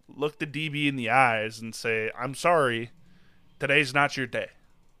ground, look the DB in the eyes, and say, "I'm sorry, today's not your day."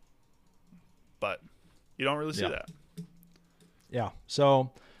 But you don't really see that. Yeah.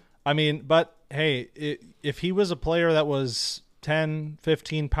 So, I mean, but hey, if he was a player that was 10,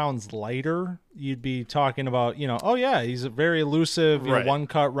 15 pounds lighter, you'd be talking about, oh yeah, he's a very elusive,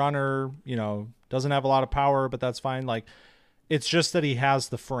 one-cut runner, doesn't have a lot of power, but that's fine. It's just that he has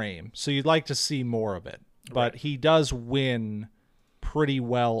the frame. So you'd like to see more of it. But he does win pretty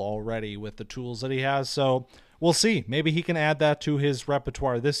well already with the tools that he has. So we'll see. Maybe he can add that to his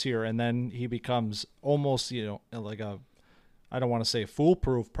repertoire this year, and then he becomes almost, I don't want to say a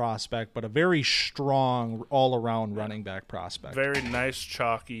foolproof prospect, but a very strong all-around running back prospect. Very nice,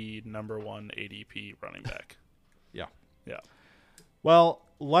 chalky number 1 ADP running back. Yeah. Yeah. Well,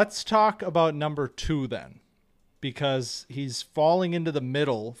 let's talk about number 2 then, because he's falling into the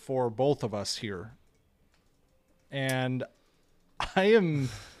middle for both of us here. And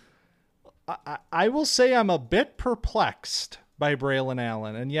I will say I'm a bit perplexed by Braylon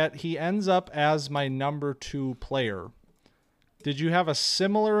Allen, and yet he ends up as my number 2 player. Did you have a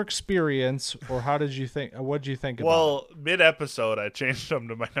similar experience, or how did you think? What did you think about it? Well, mid-episode, I changed him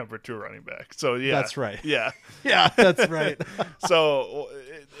to my number 2 running back. So, yeah. That's right. Yeah. Yeah, that's right. So,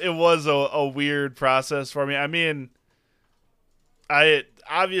 it was a weird process for me. I mean, I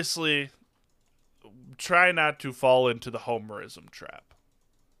obviously try not to fall into the homerism trap.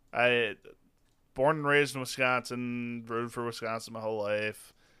 Born and raised in Wisconsin, rooted for Wisconsin my whole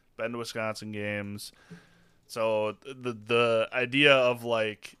life, been to Wisconsin games. So the idea of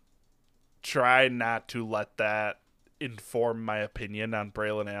like try not to let that inform my opinion on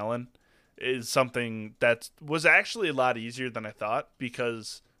Braylon Allen is something that was actually a lot easier than I thought,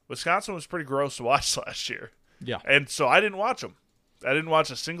 because Wisconsin was pretty gross to watch last year. Yeah. And so I didn't watch them. I didn't watch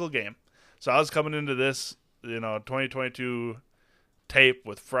a single game. So I was coming into this, 2022 tape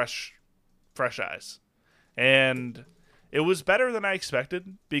with fresh eyes. And it was better than I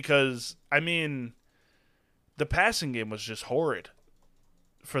expected, because, I mean, the passing game was just horrid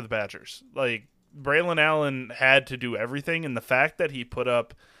for the Badgers. Like, Braylon Allen had to do everything, and the fact that he put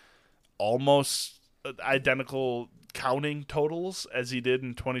up almost identical counting totals as he did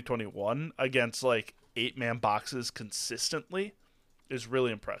in 2021 against, like, 8-man boxes consistently is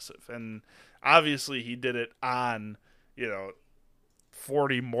really impressive. And obviously he did it on,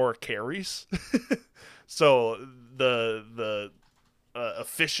 40 more carries. So the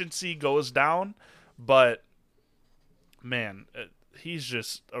efficiency goes down, but man, he's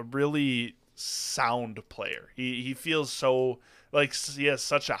just a really sound player. He feels so like he has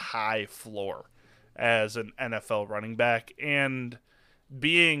such a high floor as an NFL running back, and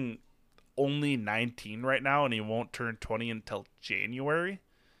being only 19 right now, and he won't turn 20 until January,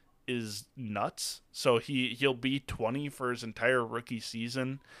 is nuts. So he'll be 20 for his entire rookie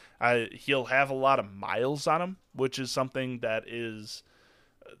season. He'll have a lot of miles on him, which is something that is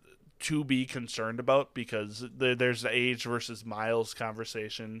to be concerned about, because there's the age versus miles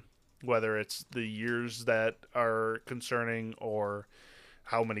conversation, whether it's the years that are concerning or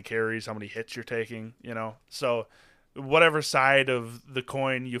how many carries, how many hits you're taking, So whatever side of the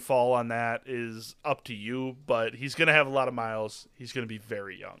coin you fall on, that is up to you, but he's going to have a lot of miles. He's going to be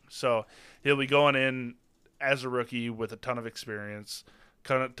very young. So he'll be going in as a rookie with a ton of experience,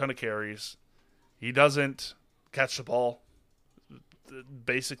 ton of carries. He doesn't catch the ball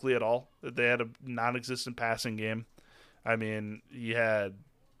basically at all. They had a non-existent passing game. I mean,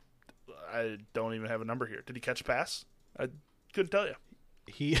 I don't even have a number here. Did he catch a pass? I couldn't tell you.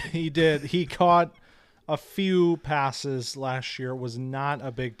 He did. He caught a few passes last year. Was not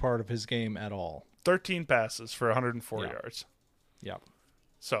a big part of his game at all. 13 passes for 104 yards. Yeah.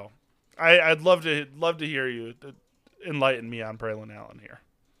 So I'd love to hear you enlighten me on Braylon Allen here.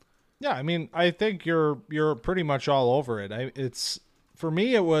 Yeah, I mean, I think you're pretty much all over it. It's for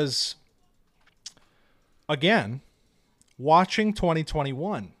me, it was, again, watching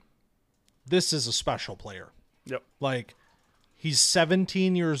 2021. This is a special player. Yep. Like, he's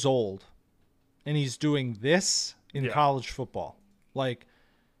 17 years old, and he's doing this in college football. Like,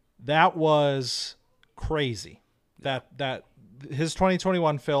 that was crazy. That his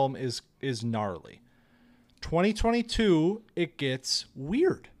 2021 film is gnarly. 2022, it gets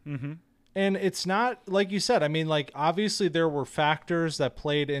weird. Mm-hmm. And it's not, like you said, I mean, like, obviously there were factors that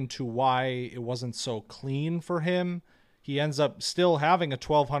played into why it wasn't so clean for him. He ends up still having a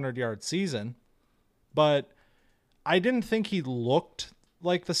 1,200-yard season. But I didn't think he looked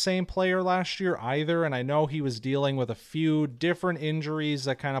like the same player last year either, and I know he was dealing with a few different injuries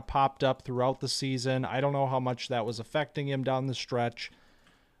that kind of popped up throughout the season. I don't know how much that was affecting him down the stretch,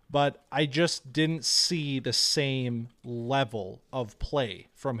 but I just didn't see the same level of play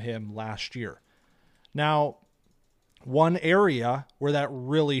from him last year. Now, one area where that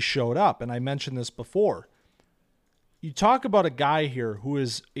really showed up, and I mentioned this before, you talk about a guy here who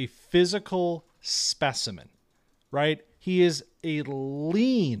is a physical specimen, right? He is a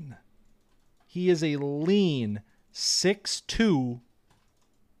lean 6'2",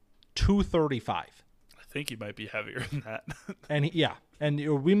 235. I think he might be heavier than that.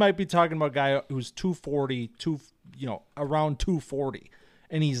 And we might be talking about a guy who's 240, around 240,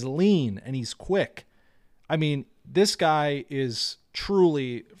 and he's lean and he's quick. I mean, this guy is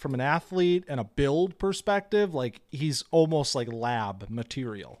truly, from an athlete and a build perspective, like, he's almost like lab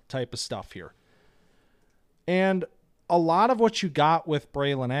material type of stuff here. And a lot of what you got with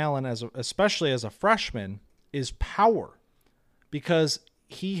Braylon Allen, especially as a freshman, is power, because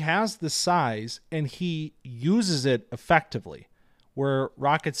he has the size and he uses it effectively. Where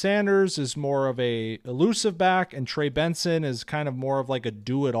Rocket Sanders is more of a elusive back and Trey Benson is kind of more of like a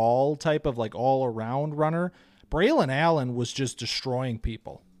do-it-all type of like all-around runner, Braylon Allen was just destroying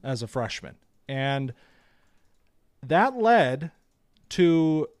people as a freshman. And that led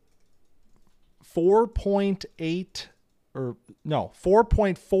to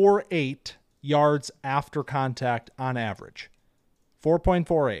 4.48 yards after contact on average.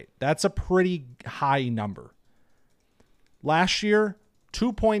 4.48. That's a pretty high number. Last year,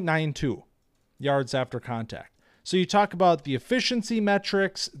 2.92 yards after contact. So you talk about the efficiency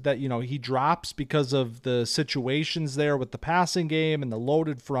metrics that, he drops because of the situations there with the passing game and the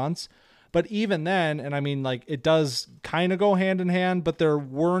loaded fronts. But even then, and I mean, it does kind of go hand in hand, but there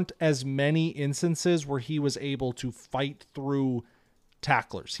weren't as many instances where he was able to fight through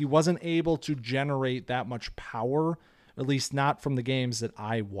tacklers. He wasn't able to generate that much power, at least not from the games that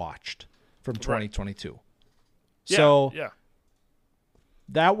I watched from 2022. Right. Yeah.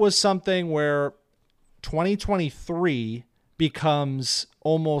 That was something where 2023 becomes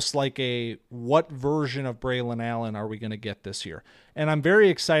almost like what version of Braylon Allen are we going to get this year? And I'm very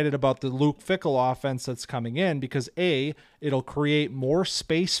excited about the Luke Fickell offense that's coming in because it'll create more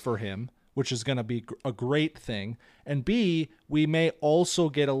space for him, which is going to be a great thing. And B, we may also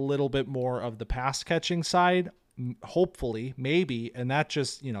get a little bit more of the pass catching side, hopefully, maybe. And that's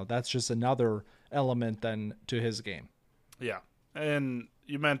just another element then to his game. Yeah. And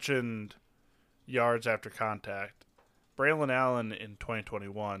you mentioned yards after contact. Braylon Allen in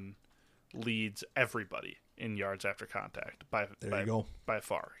 2021 leads everybody in yards after contact by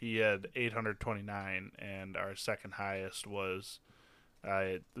far. He had 829, and our second highest was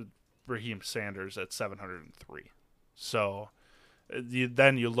Raheem Sanders at 703. So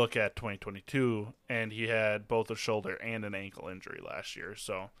then you look at 2022, and he had both a shoulder and an ankle injury last year.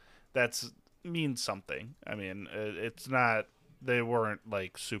 So that's means something. I mean, it's not. They weren't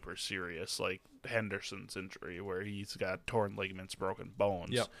super serious like Henderson's injury where he's got torn ligaments, broken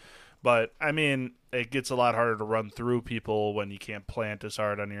bones. Yep. But I mean, it gets a lot harder to run through people when you can't plant as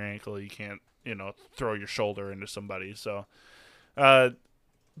hard on your ankle. You can't, throw your shoulder into somebody. So,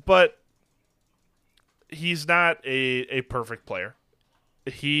 but he's not a perfect player.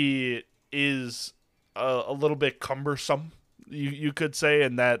 He is a little bit cumbersome, you could say,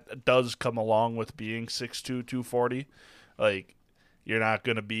 and that does come along with being 6'2", 240. You're not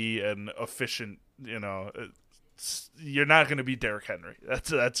going to be an efficient, you're not going to be Derrick Henry.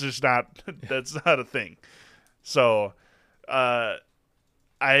 That's just not that's not a thing. So, I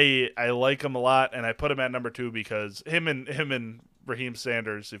like him a lot, and I put him at number 2 because him and Raheem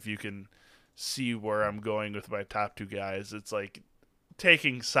Sanders. If you can see where I'm going with my top 2 guys, it's like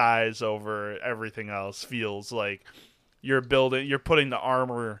taking size over everything else feels like you're putting the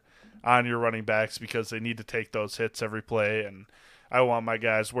armor on your running backs because they need to take those hits every play, and I want my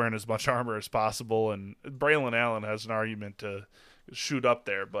guys wearing as much armor as possible. And Braylon Allen has an argument to shoot up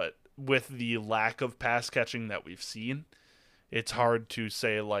there, but with the lack of pass catching that we've seen, it's hard to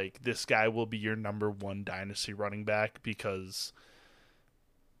say this guy will be your number 1 dynasty running back, because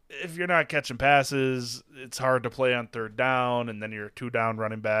if you're not catching passes, it's hard to play on third down, and then you're a 2-down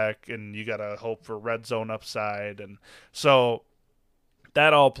running back, and you got to hope for red zone upside. And so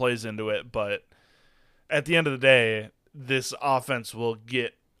that all plays into it, but at the end of the day, this offense will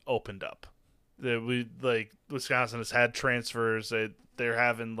get opened up. Wisconsin has had transfers. They're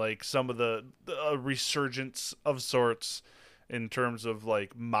having some of the resurgence of sorts in terms of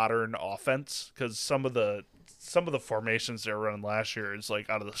modern offense, because some of the formations they were running last year is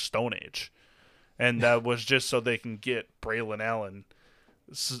out of the Stone Age, and that was just so they can get Braylon Allen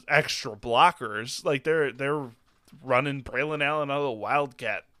extra blockers. They're running Braylon Allen out of the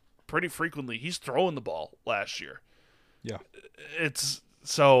Wildcat pretty frequently. He's throwing the ball last year. Yeah. It's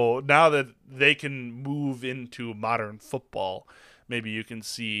so now that they can move into modern football, maybe you can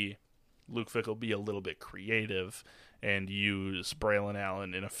see Luke Fickell be a little bit creative and use Braylon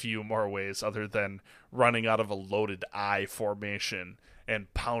Allen in a few more ways other than running out of a loaded I formation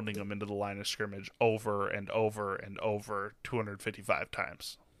and pounding them into the line of scrimmage over and over and over 255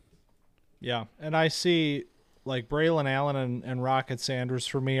 times. Yeah, and I see Braylon Allen and Rocket Sanders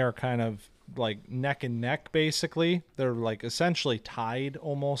for me are kind of neck and neck, basically. They're essentially tied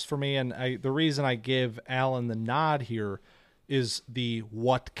almost for me. And the reason I give Allen the nod here is the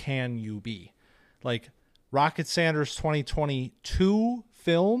what can you be? Rocket Sanders 2022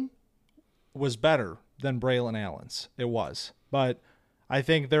 film was better than Braylon Allen's. It was. But I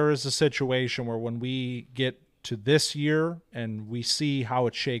think there is a situation where when we get to this year and we see how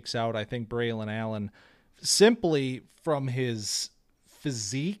it shakes out, I think Braylon Allen, simply from his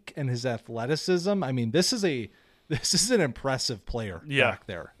physique and his athleticism, I mean, this is an impressive player back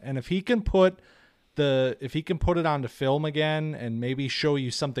there. And if he can put it onto film again and maybe show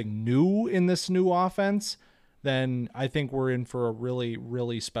you something new in this new offense, then I think we're in for a really,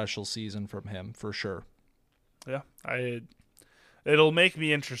 really special season from him for sure. Yeah, it'll make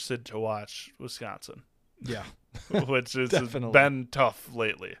me interested to watch Wisconsin. Yeah. Which has Definitely. been tough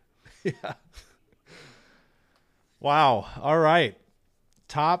lately. Yeah. Wow. All right.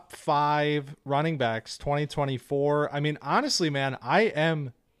 Top 5 running backs 2024. I mean, honestly, man, I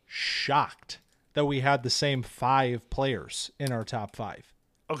am shocked that we had the same 5 players in our top 5.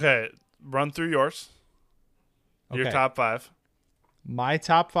 Okay, run through yours. Your Okay. top 5. My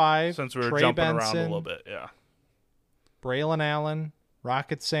top 5, Since we were Trey jumping Benson, around a little bit, yeah. Braylon Allen,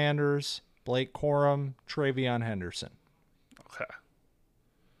 Rocket Sanders, Blake Corum, Travion Henderson. Okay.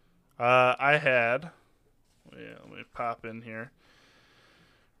 I had, let me pop in here.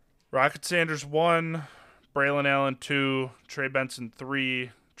 Rocket Sanders 1, Braylon Allen 2, Trey Benson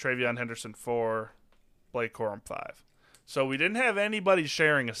 3, Travion Henderson 4, Blake Corum 5. So we didn't have anybody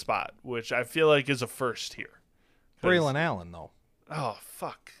sharing a spot, which I feel like is a first here. Braylon Allen, though. Oh,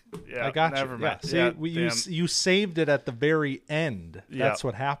 fuck. Yeah, I got never you. mind. Yeah. See, you saved it at the very end. That's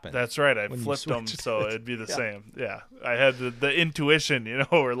what happened. That's right. I when you flipped them switched so it. it'd be the same. Yeah. I had the intuition,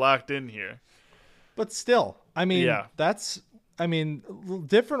 we're locked in here. But still, I mean, Yeah.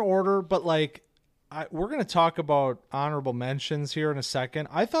 different order, but like, we're going to talk about honorable mentions here in a second.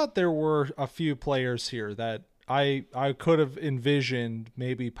 I thought there were a few players here that I could have envisioned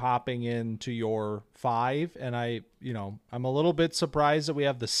maybe popping into your 5, and I'm a little bit surprised that we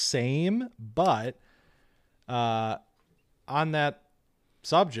have the same, but on that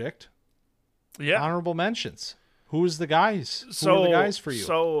subject, Yeah. honorable mentions. Who's the guys? Who are the guys for you?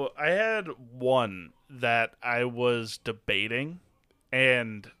 So I had one that I was debating,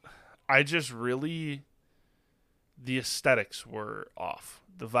 and I just really, the aesthetics were off.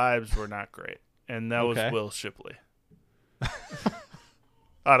 The vibes were not great. And that was Will Shipley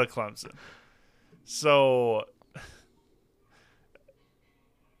out of Clemson. So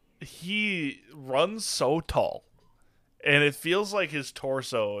he runs so tall, and it feels like his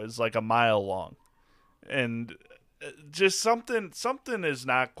torso is like a mile long. And just something is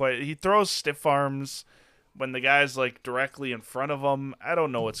not quite. He throws stiff arms when the guy's like directly in front of him. I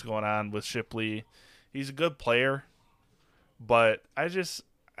don't know what's going on with Shipley. He's a good player, but I just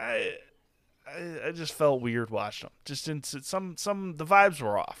felt weird watching him. Just the vibes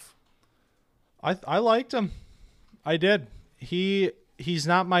were off. I liked him. I did. He's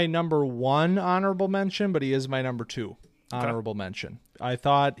not my number 1 honorable mention, but he is my number 2 honorable mention. I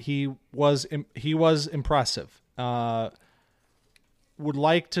thought he was impressive. Would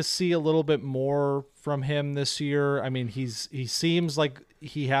like to see a little bit more from him this year. I mean, he seems like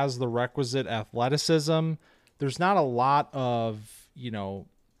he has the requisite athleticism. There's not a lot of,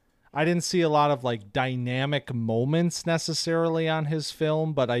 I didn't see a lot of like dynamic moments necessarily on his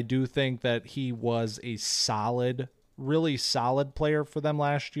film, but I do think that he was a really solid player for them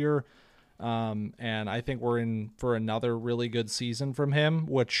last year. And I think we're in for another really good season from him,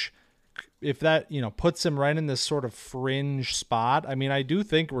 which if that, puts him right in this sort of fringe spot. I mean, I do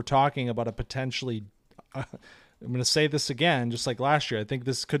think we're talking about a potentially, I'm going to say this again, just like last year. I think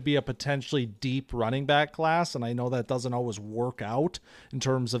this could be a potentially deep running back class, and I know that doesn't always work out in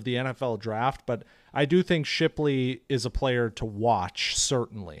terms of the NFL draft, but I do think Shipley is a player to watch,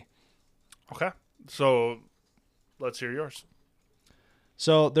 certainly. Okay. So let's hear yours.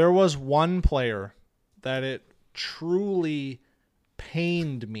 So there was one player that it truly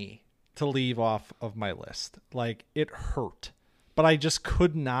pained me to leave off of my list. Like, it hurt, but I just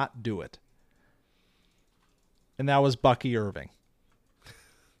could not do it. And that was Bucky Irving.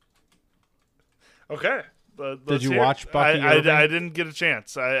 Okay. Did you watch Bucky Irving? I didn't get a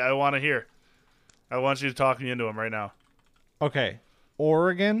chance. I want to hear. I want you to talk me into him right now. Okay.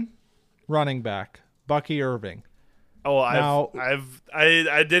 Oregon running back, Bucky Irving. Oh,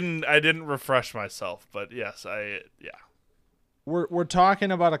 I didn't refresh myself, but yes, We're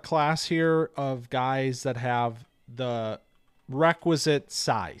talking about a class here of guys that have the requisite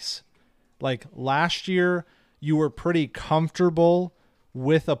size. Like last year, you were pretty comfortable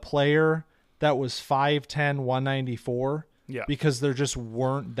with a player that was 5'10", 194. Yeah. Because there just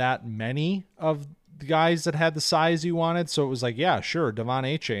weren't that many of the guys that had the size you wanted. So it was like, yeah, sure, Devon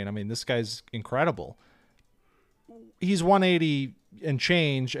Achane. I mean, this guy's incredible. He's 180 and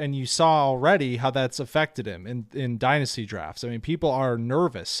change, and you saw already how that's affected him in dynasty drafts. I mean, people are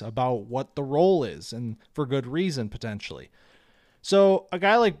nervous about what the role is, and for good reason, potentially. So a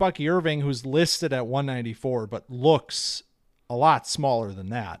guy like Bucky Irving, who's listed at 194, but looks a lot smaller than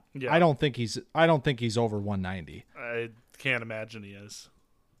that. Yeah. I don't think he's over 190. I can't imagine he is.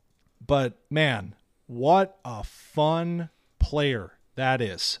 But man, what a fun player that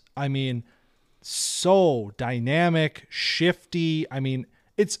is. I mean, so dynamic, shifty. I mean,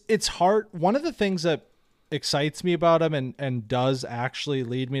 it's hard. One of the things that excites me about him and does actually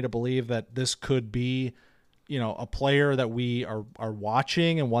lead me to believe that this could be, a player that we are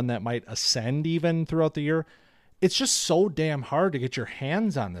watching and one that might ascend even throughout the year. It's just so damn hard to get your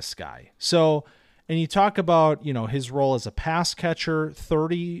hands on this guy. So, and you talk about, his role as a pass catcher,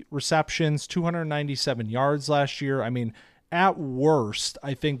 30 receptions, 297 yards last year. I mean, at worst,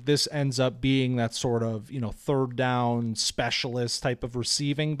 I think this ends up being that sort of, third down specialist type of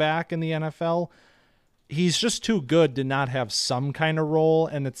receiving back in the NFL. He's just too good to not have some kind of role.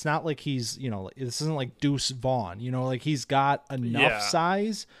 And it's not like he's, this isn't like Deuce Vaughn, like he's got enough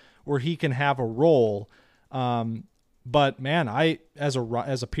size where he can have a role. But man, as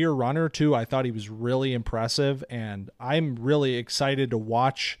a pure runner too, I thought he was really impressive, and I'm really excited to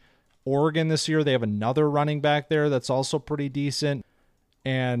watch Oregon this year. They have another running back there that's also pretty decent.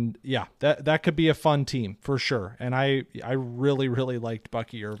 And yeah, that could be a fun team for sure. And I really, really liked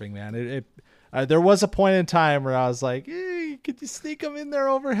Bucky Irving, man. There was a point in time where I was like, could you sneak him in there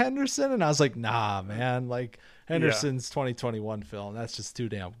over Henderson? And I was like, nah, man, like Henderson's 2021 film. That's just too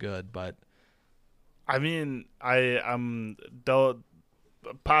damn good. But I mean, I'm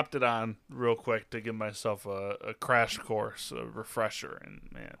popped it on real quick to give myself a crash course, a refresher, and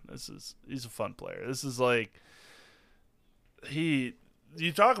man, he's a fun player. This is like you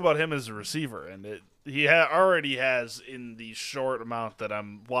talk about him as a receiver, and he already has, in the short amount that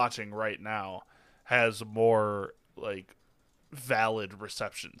I'm watching right now, has more like valid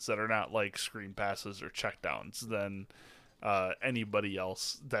receptions that are not like screen passes or checkdowns than anybody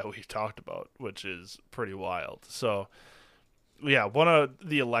else that we've talked about, which is pretty wild. So yeah, one of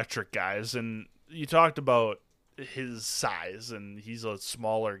the electric guys. And you talked about his size, and he's a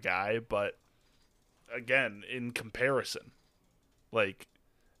smaller guy, but again, in comparison, like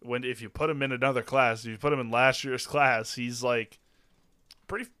if you put him in another class, if you put him in last year's class, he's like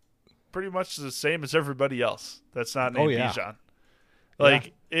pretty much the same as everybody else that's not named Bijan.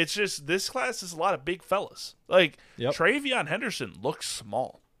 Like, it's just, this class is a lot of big fellas. Like, Travion Henderson looks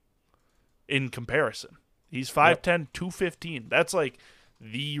small in comparison. He's 5'10", 215. That's like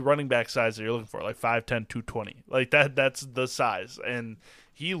the running back size that you're looking for, like 5'10", 220. Like, that's the size. And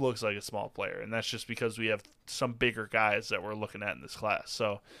he looks like a small player, and that's just because we have some bigger guys that we're looking at in this class.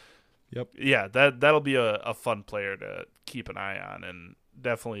 So, yeah, that'll be a fun player to keep an eye on, and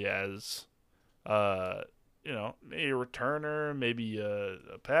definitely as maybe a returner, maybe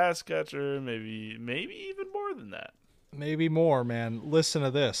a pass catcher, maybe even more than that. Maybe more, man. Listen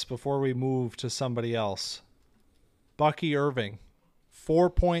to this before we move to somebody else. Bucky Irving,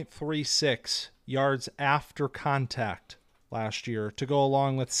 4.36 yards after contact last year to go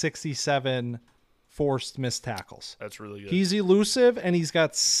along with 67 forced missed tackles. That's really good. He's elusive, and he's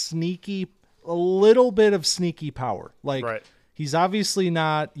got a little bit of sneaky power. Like, he's obviously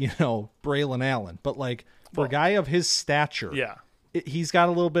not, Braylon Allen, but like, for a guy of his stature, he's got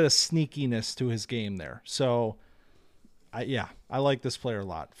a little bit of sneakiness to his game there. So, I like this player a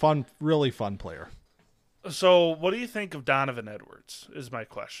lot. Fun, really fun player. So, what do you think of Donovan Edwards is my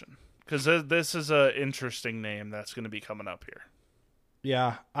question. Because this is an interesting name that's going to be coming up here.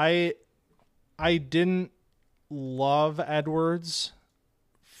 Yeah, I didn't love Edwards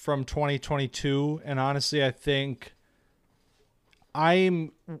from 2022, and honestly, I think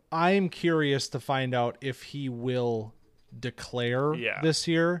I'm curious to find out if he will declare this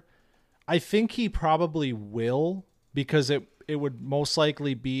year. I think he probably will, because it would most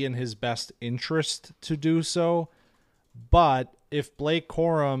likely be in his best interest to do so. But if Blake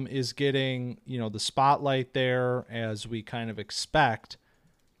Corum is getting, the spotlight there as we kind of expect,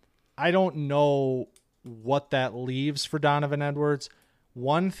 I don't know what that leaves for Donovan Edwards.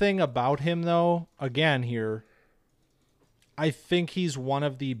 One thing about him, though, again here, I think he's one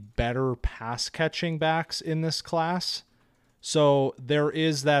of the better pass catching backs in this class. So there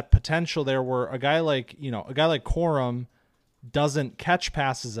is that potential there where a guy like Corum doesn't catch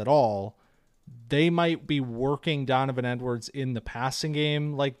passes at all. They might be working Donovan Edwards in the passing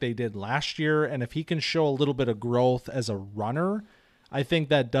game like they did last year. And if he can show a little bit of growth as a runner, I think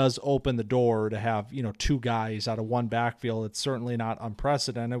that does open the door to have, two guys out of one backfield. It's certainly not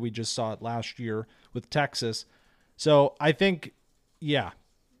unprecedented. We just saw it last year with Texas. So I think,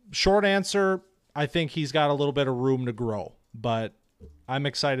 short answer, I think he's got a little bit of room to grow, but I'm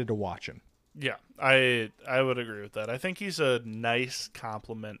excited to watch him. Yeah, I would agree with that. I think he's a nice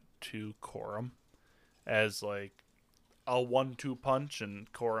complement to Corum as like a 1-2 punch,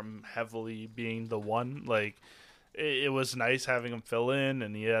 and Corum heavily being the one. Like, it was nice having him fill in,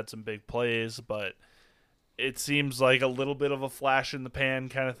 and he had some big plays, but it seems like a little bit of a flash in the pan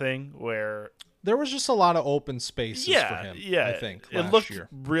kind of thing where there was just a lot of open spaces for him. I think it looked year.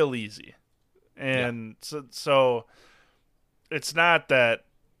 real easy, And so it's not that,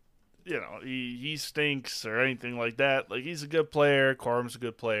 he stinks or anything like that. Like, he's a good player. Corum's a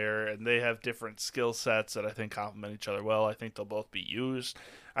good player, and they have different skill sets that I think complement each other well. I think they'll both be used.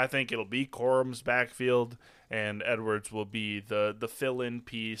 I think it'll be Corum's backfield, and Edwards will be the fill-in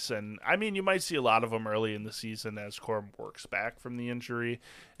piece. And, I mean, you might see a lot of them early in the season as Corum works back from the injury.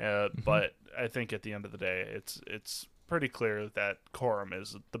 But I think at the end of the day, it's pretty clear that Corum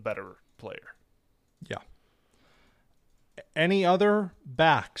is the better player. Yeah. Any other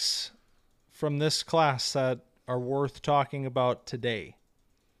backs from this class that are worth talking about today?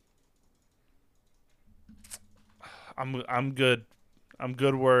 I'm good. I'm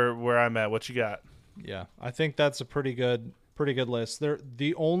good where I'm at. What you got? Yeah, I think that's a pretty good list.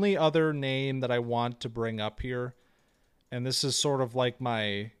 The only other name that I want to bring up here, and this is sort of like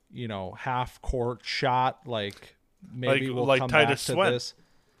my, half court shot, like maybe we'll come Titus back to Swen. this.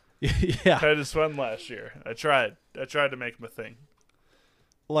 Yeah. Titus Swen last year. I tried to make him a thing.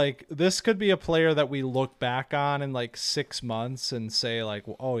 Like, this could be a player that we look back on in like 6 months and say like,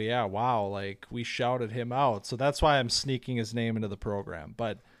 oh yeah, wow, like we shouted him out. So that's why I'm sneaking his name into the program.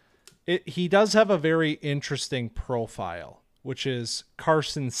 But he does have a very interesting profile, which is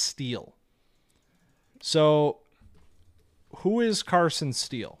Carson Steele. So who is Carson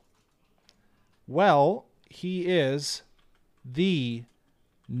Steele? Well, he is the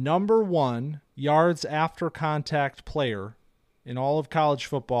number 1 yards after contact player in all of college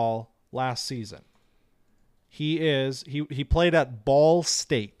football last season. He played at Ball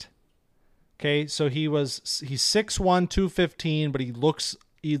State. Okay, so he's 6'1", 215, but he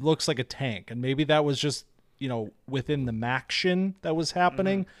looks like a tank. And maybe that was just, within the maction that was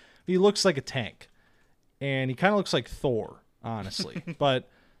happening. He looks like a tank. And he kind of looks like Thor, honestly. But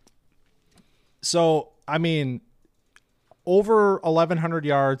so, I mean, over 1,100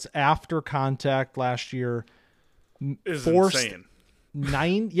 yards after contact last year. Is insane.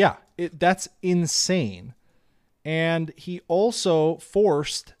 9. Yeah, that's insane. And he also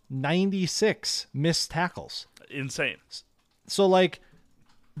forced 96 missed tackles. Insane. So, like,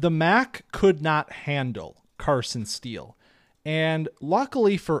 the MAC could not handle Carson Steele. And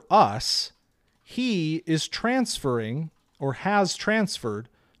luckily for us, he is transferring or has transferred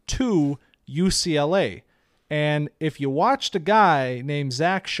to UCLA. And if you watched a guy named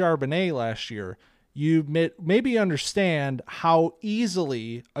Zach Charbonnet last year, you maybe understand how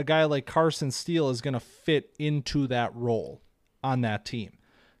easily a guy like Carson Steele is going to fit into that role on that team.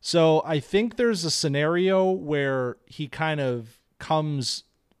 So I think there's a scenario where he kind of comes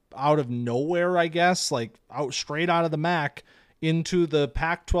out of nowhere, I guess, like straight out of the MAC into the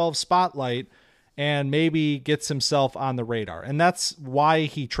Pac-12 spotlight and maybe gets himself on the radar. And that's why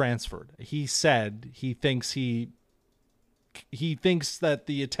he transferred. He said he thinks that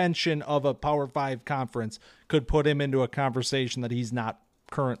the attention of a Power 5 conference could put him into a conversation that he's not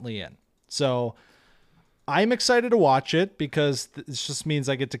currently in. So I'm excited to watch it because this just means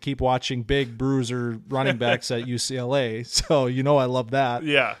I get to keep watching big bruiser running backs at UCLA. So, I love that.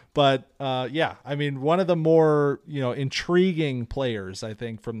 Yeah. But yeah, I mean, one of the more, intriguing players, I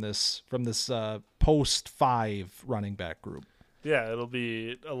think, from this post 5 running back group. Yeah, it'll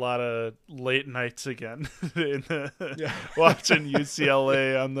be a lot of late nights again watching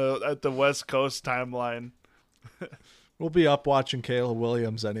UCLA at the West Coast timeline. We'll be up watching Caleb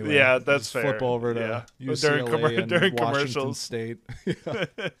Williams anyway. Yeah, that's Just fair. Flip over to UCLA during and commercials. Washington State.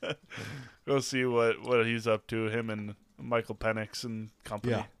 Go see what he's up to, him and Michael Penix and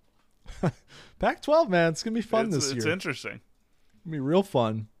company. Yeah. Pac-12, man, it's gonna be fun this year. It's interesting. It's gonna be real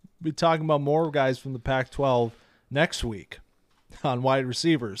fun. We'll be talking about more guys from the Pac-12 next week on wide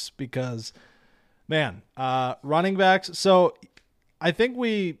receivers because, man, running backs. So I think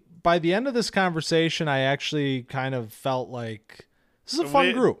by the end of this conversation, I actually kind of felt like this is a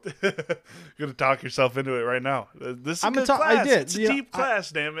fun group. You're going to talk yourself into it right now. This is a good class. I did. It's a deep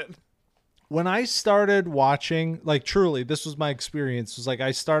class, damn it. When I started watching, like, truly, this was my experience. It was like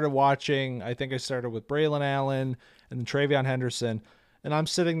I started watching, I think I started with Braylon Allen and then Travion Henderson, and I'm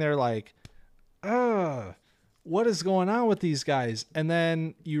sitting there like, what is going on with these guys? And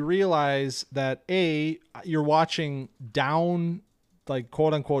then you realize that you're watching down, like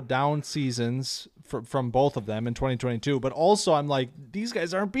quote unquote down seasons from both of them in 2022, but also I'm like, these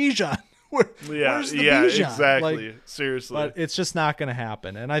guys aren't Bijan. Where's the Bijan? Exactly. Like, seriously. But it's just not going to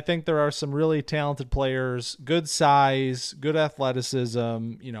happen. And I think there are some really talented players, good size, good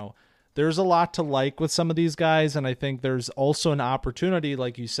athleticism. There's a lot to like with some of these guys. And I think there's also an opportunity,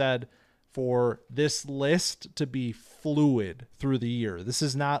 like you said, for this list to be fluid through the year. This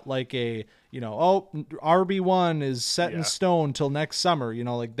is not like a, RB1 is set in stone till next summer.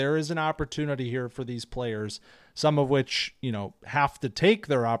 Like there is an opportunity here for these players, some of which, have to take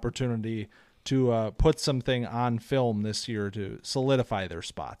their opportunity to put something on film this year to solidify their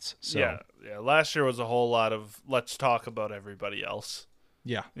spots. So yeah. Last year was a whole lot of let's talk about everybody else.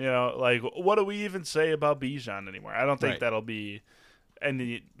 Yeah. Like what do we even say about Bijan anymore? I don't think that'll be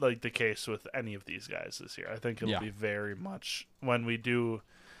the case with any of these guys this year. I think it'll be very much when we do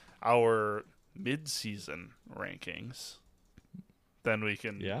our mid-season rankings, then we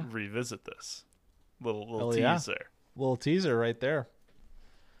can revisit this. Little teaser. Little teaser right there.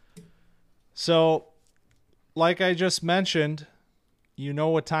 So, like I just mentioned, you know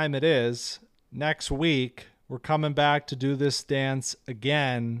what time it is. Next week, we're coming back to do this dance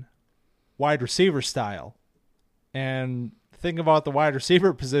again, wide receiver style. And the thing about the wide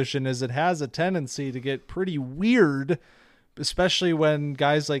receiver position is it has a tendency to get pretty weird, especially when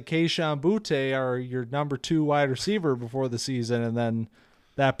guys like Kayshon Boutte are your number 2 wide receiver before the season, and then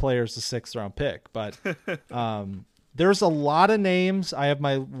that player's the 6th round pick. But there's a lot of names. I have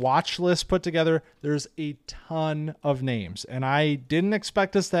my watch list put together. There's a ton of names, and I didn't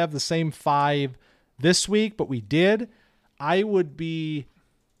expect us to have the same 5 this week, but we did. I would be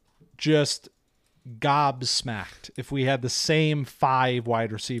just gobsmacked if we had the same 5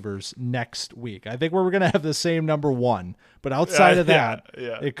 wide receivers next week. I think we're going to have the same number 1, but outside of that,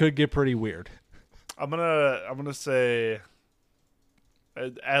 it could get pretty weird. I'm gonna say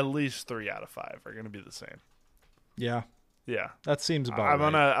at least 3 out of 5 are going to be the same. Yeah. Yeah. That seems about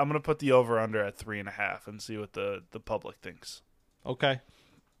right. I'm gonna put the over under at 3.5 and see what the public thinks. Okay.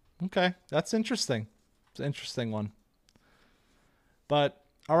 That's interesting. It's an interesting one. But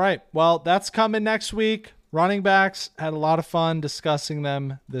all right. Well, that's coming next week. Running backs, had a lot of fun discussing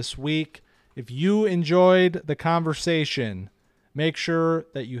them this week. If you enjoyed the conversation, make sure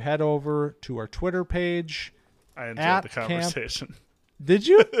that you head over to our Twitter page. I enjoyed the conversation. Did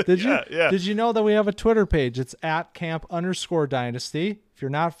you? Yeah. Did you know that we have a Twitter page? It's at camp_dynasty. If you're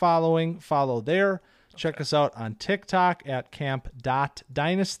not following, follow there. Check us out on TikTok at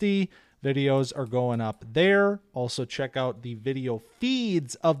camp.dynasty. Videos are going up there. Also check out the video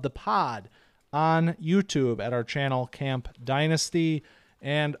feeds of the pod on YouTube at our channel Camp Dynasty.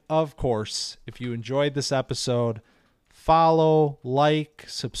 And of course, if you enjoyed this episode, follow, like,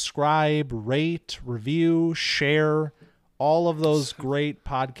 subscribe, rate, review, share, all of those great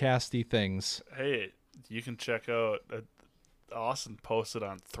podcasty things. Hey, you can check out Austin posted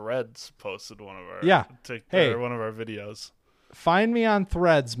on Threads, one of our one of our videos. Find me on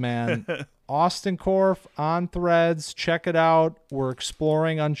Threads, man. Austin Korf on Threads. Check it out. We're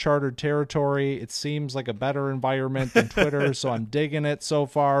exploring uncharted territory. It seems like a better environment than Twitter, so I'm digging it so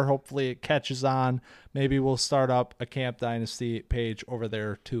far. Hopefully it catches on. Maybe we'll start up a Camp Dynasty page over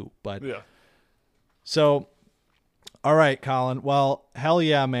there too. But so, all right, Colin. Well, hell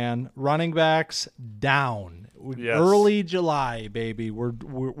yeah, man. Running backs down. Yes. Early July, baby.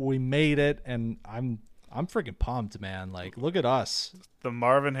 We made it, and I'm freaking pumped, man. Like, look at us. The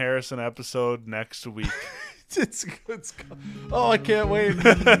Marvin Harrison episode next week. it's I can't wait.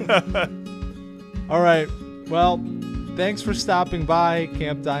 All right. Well, thanks for stopping by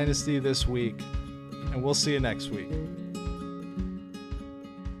Camp Dynasty this week, and we'll see you next week.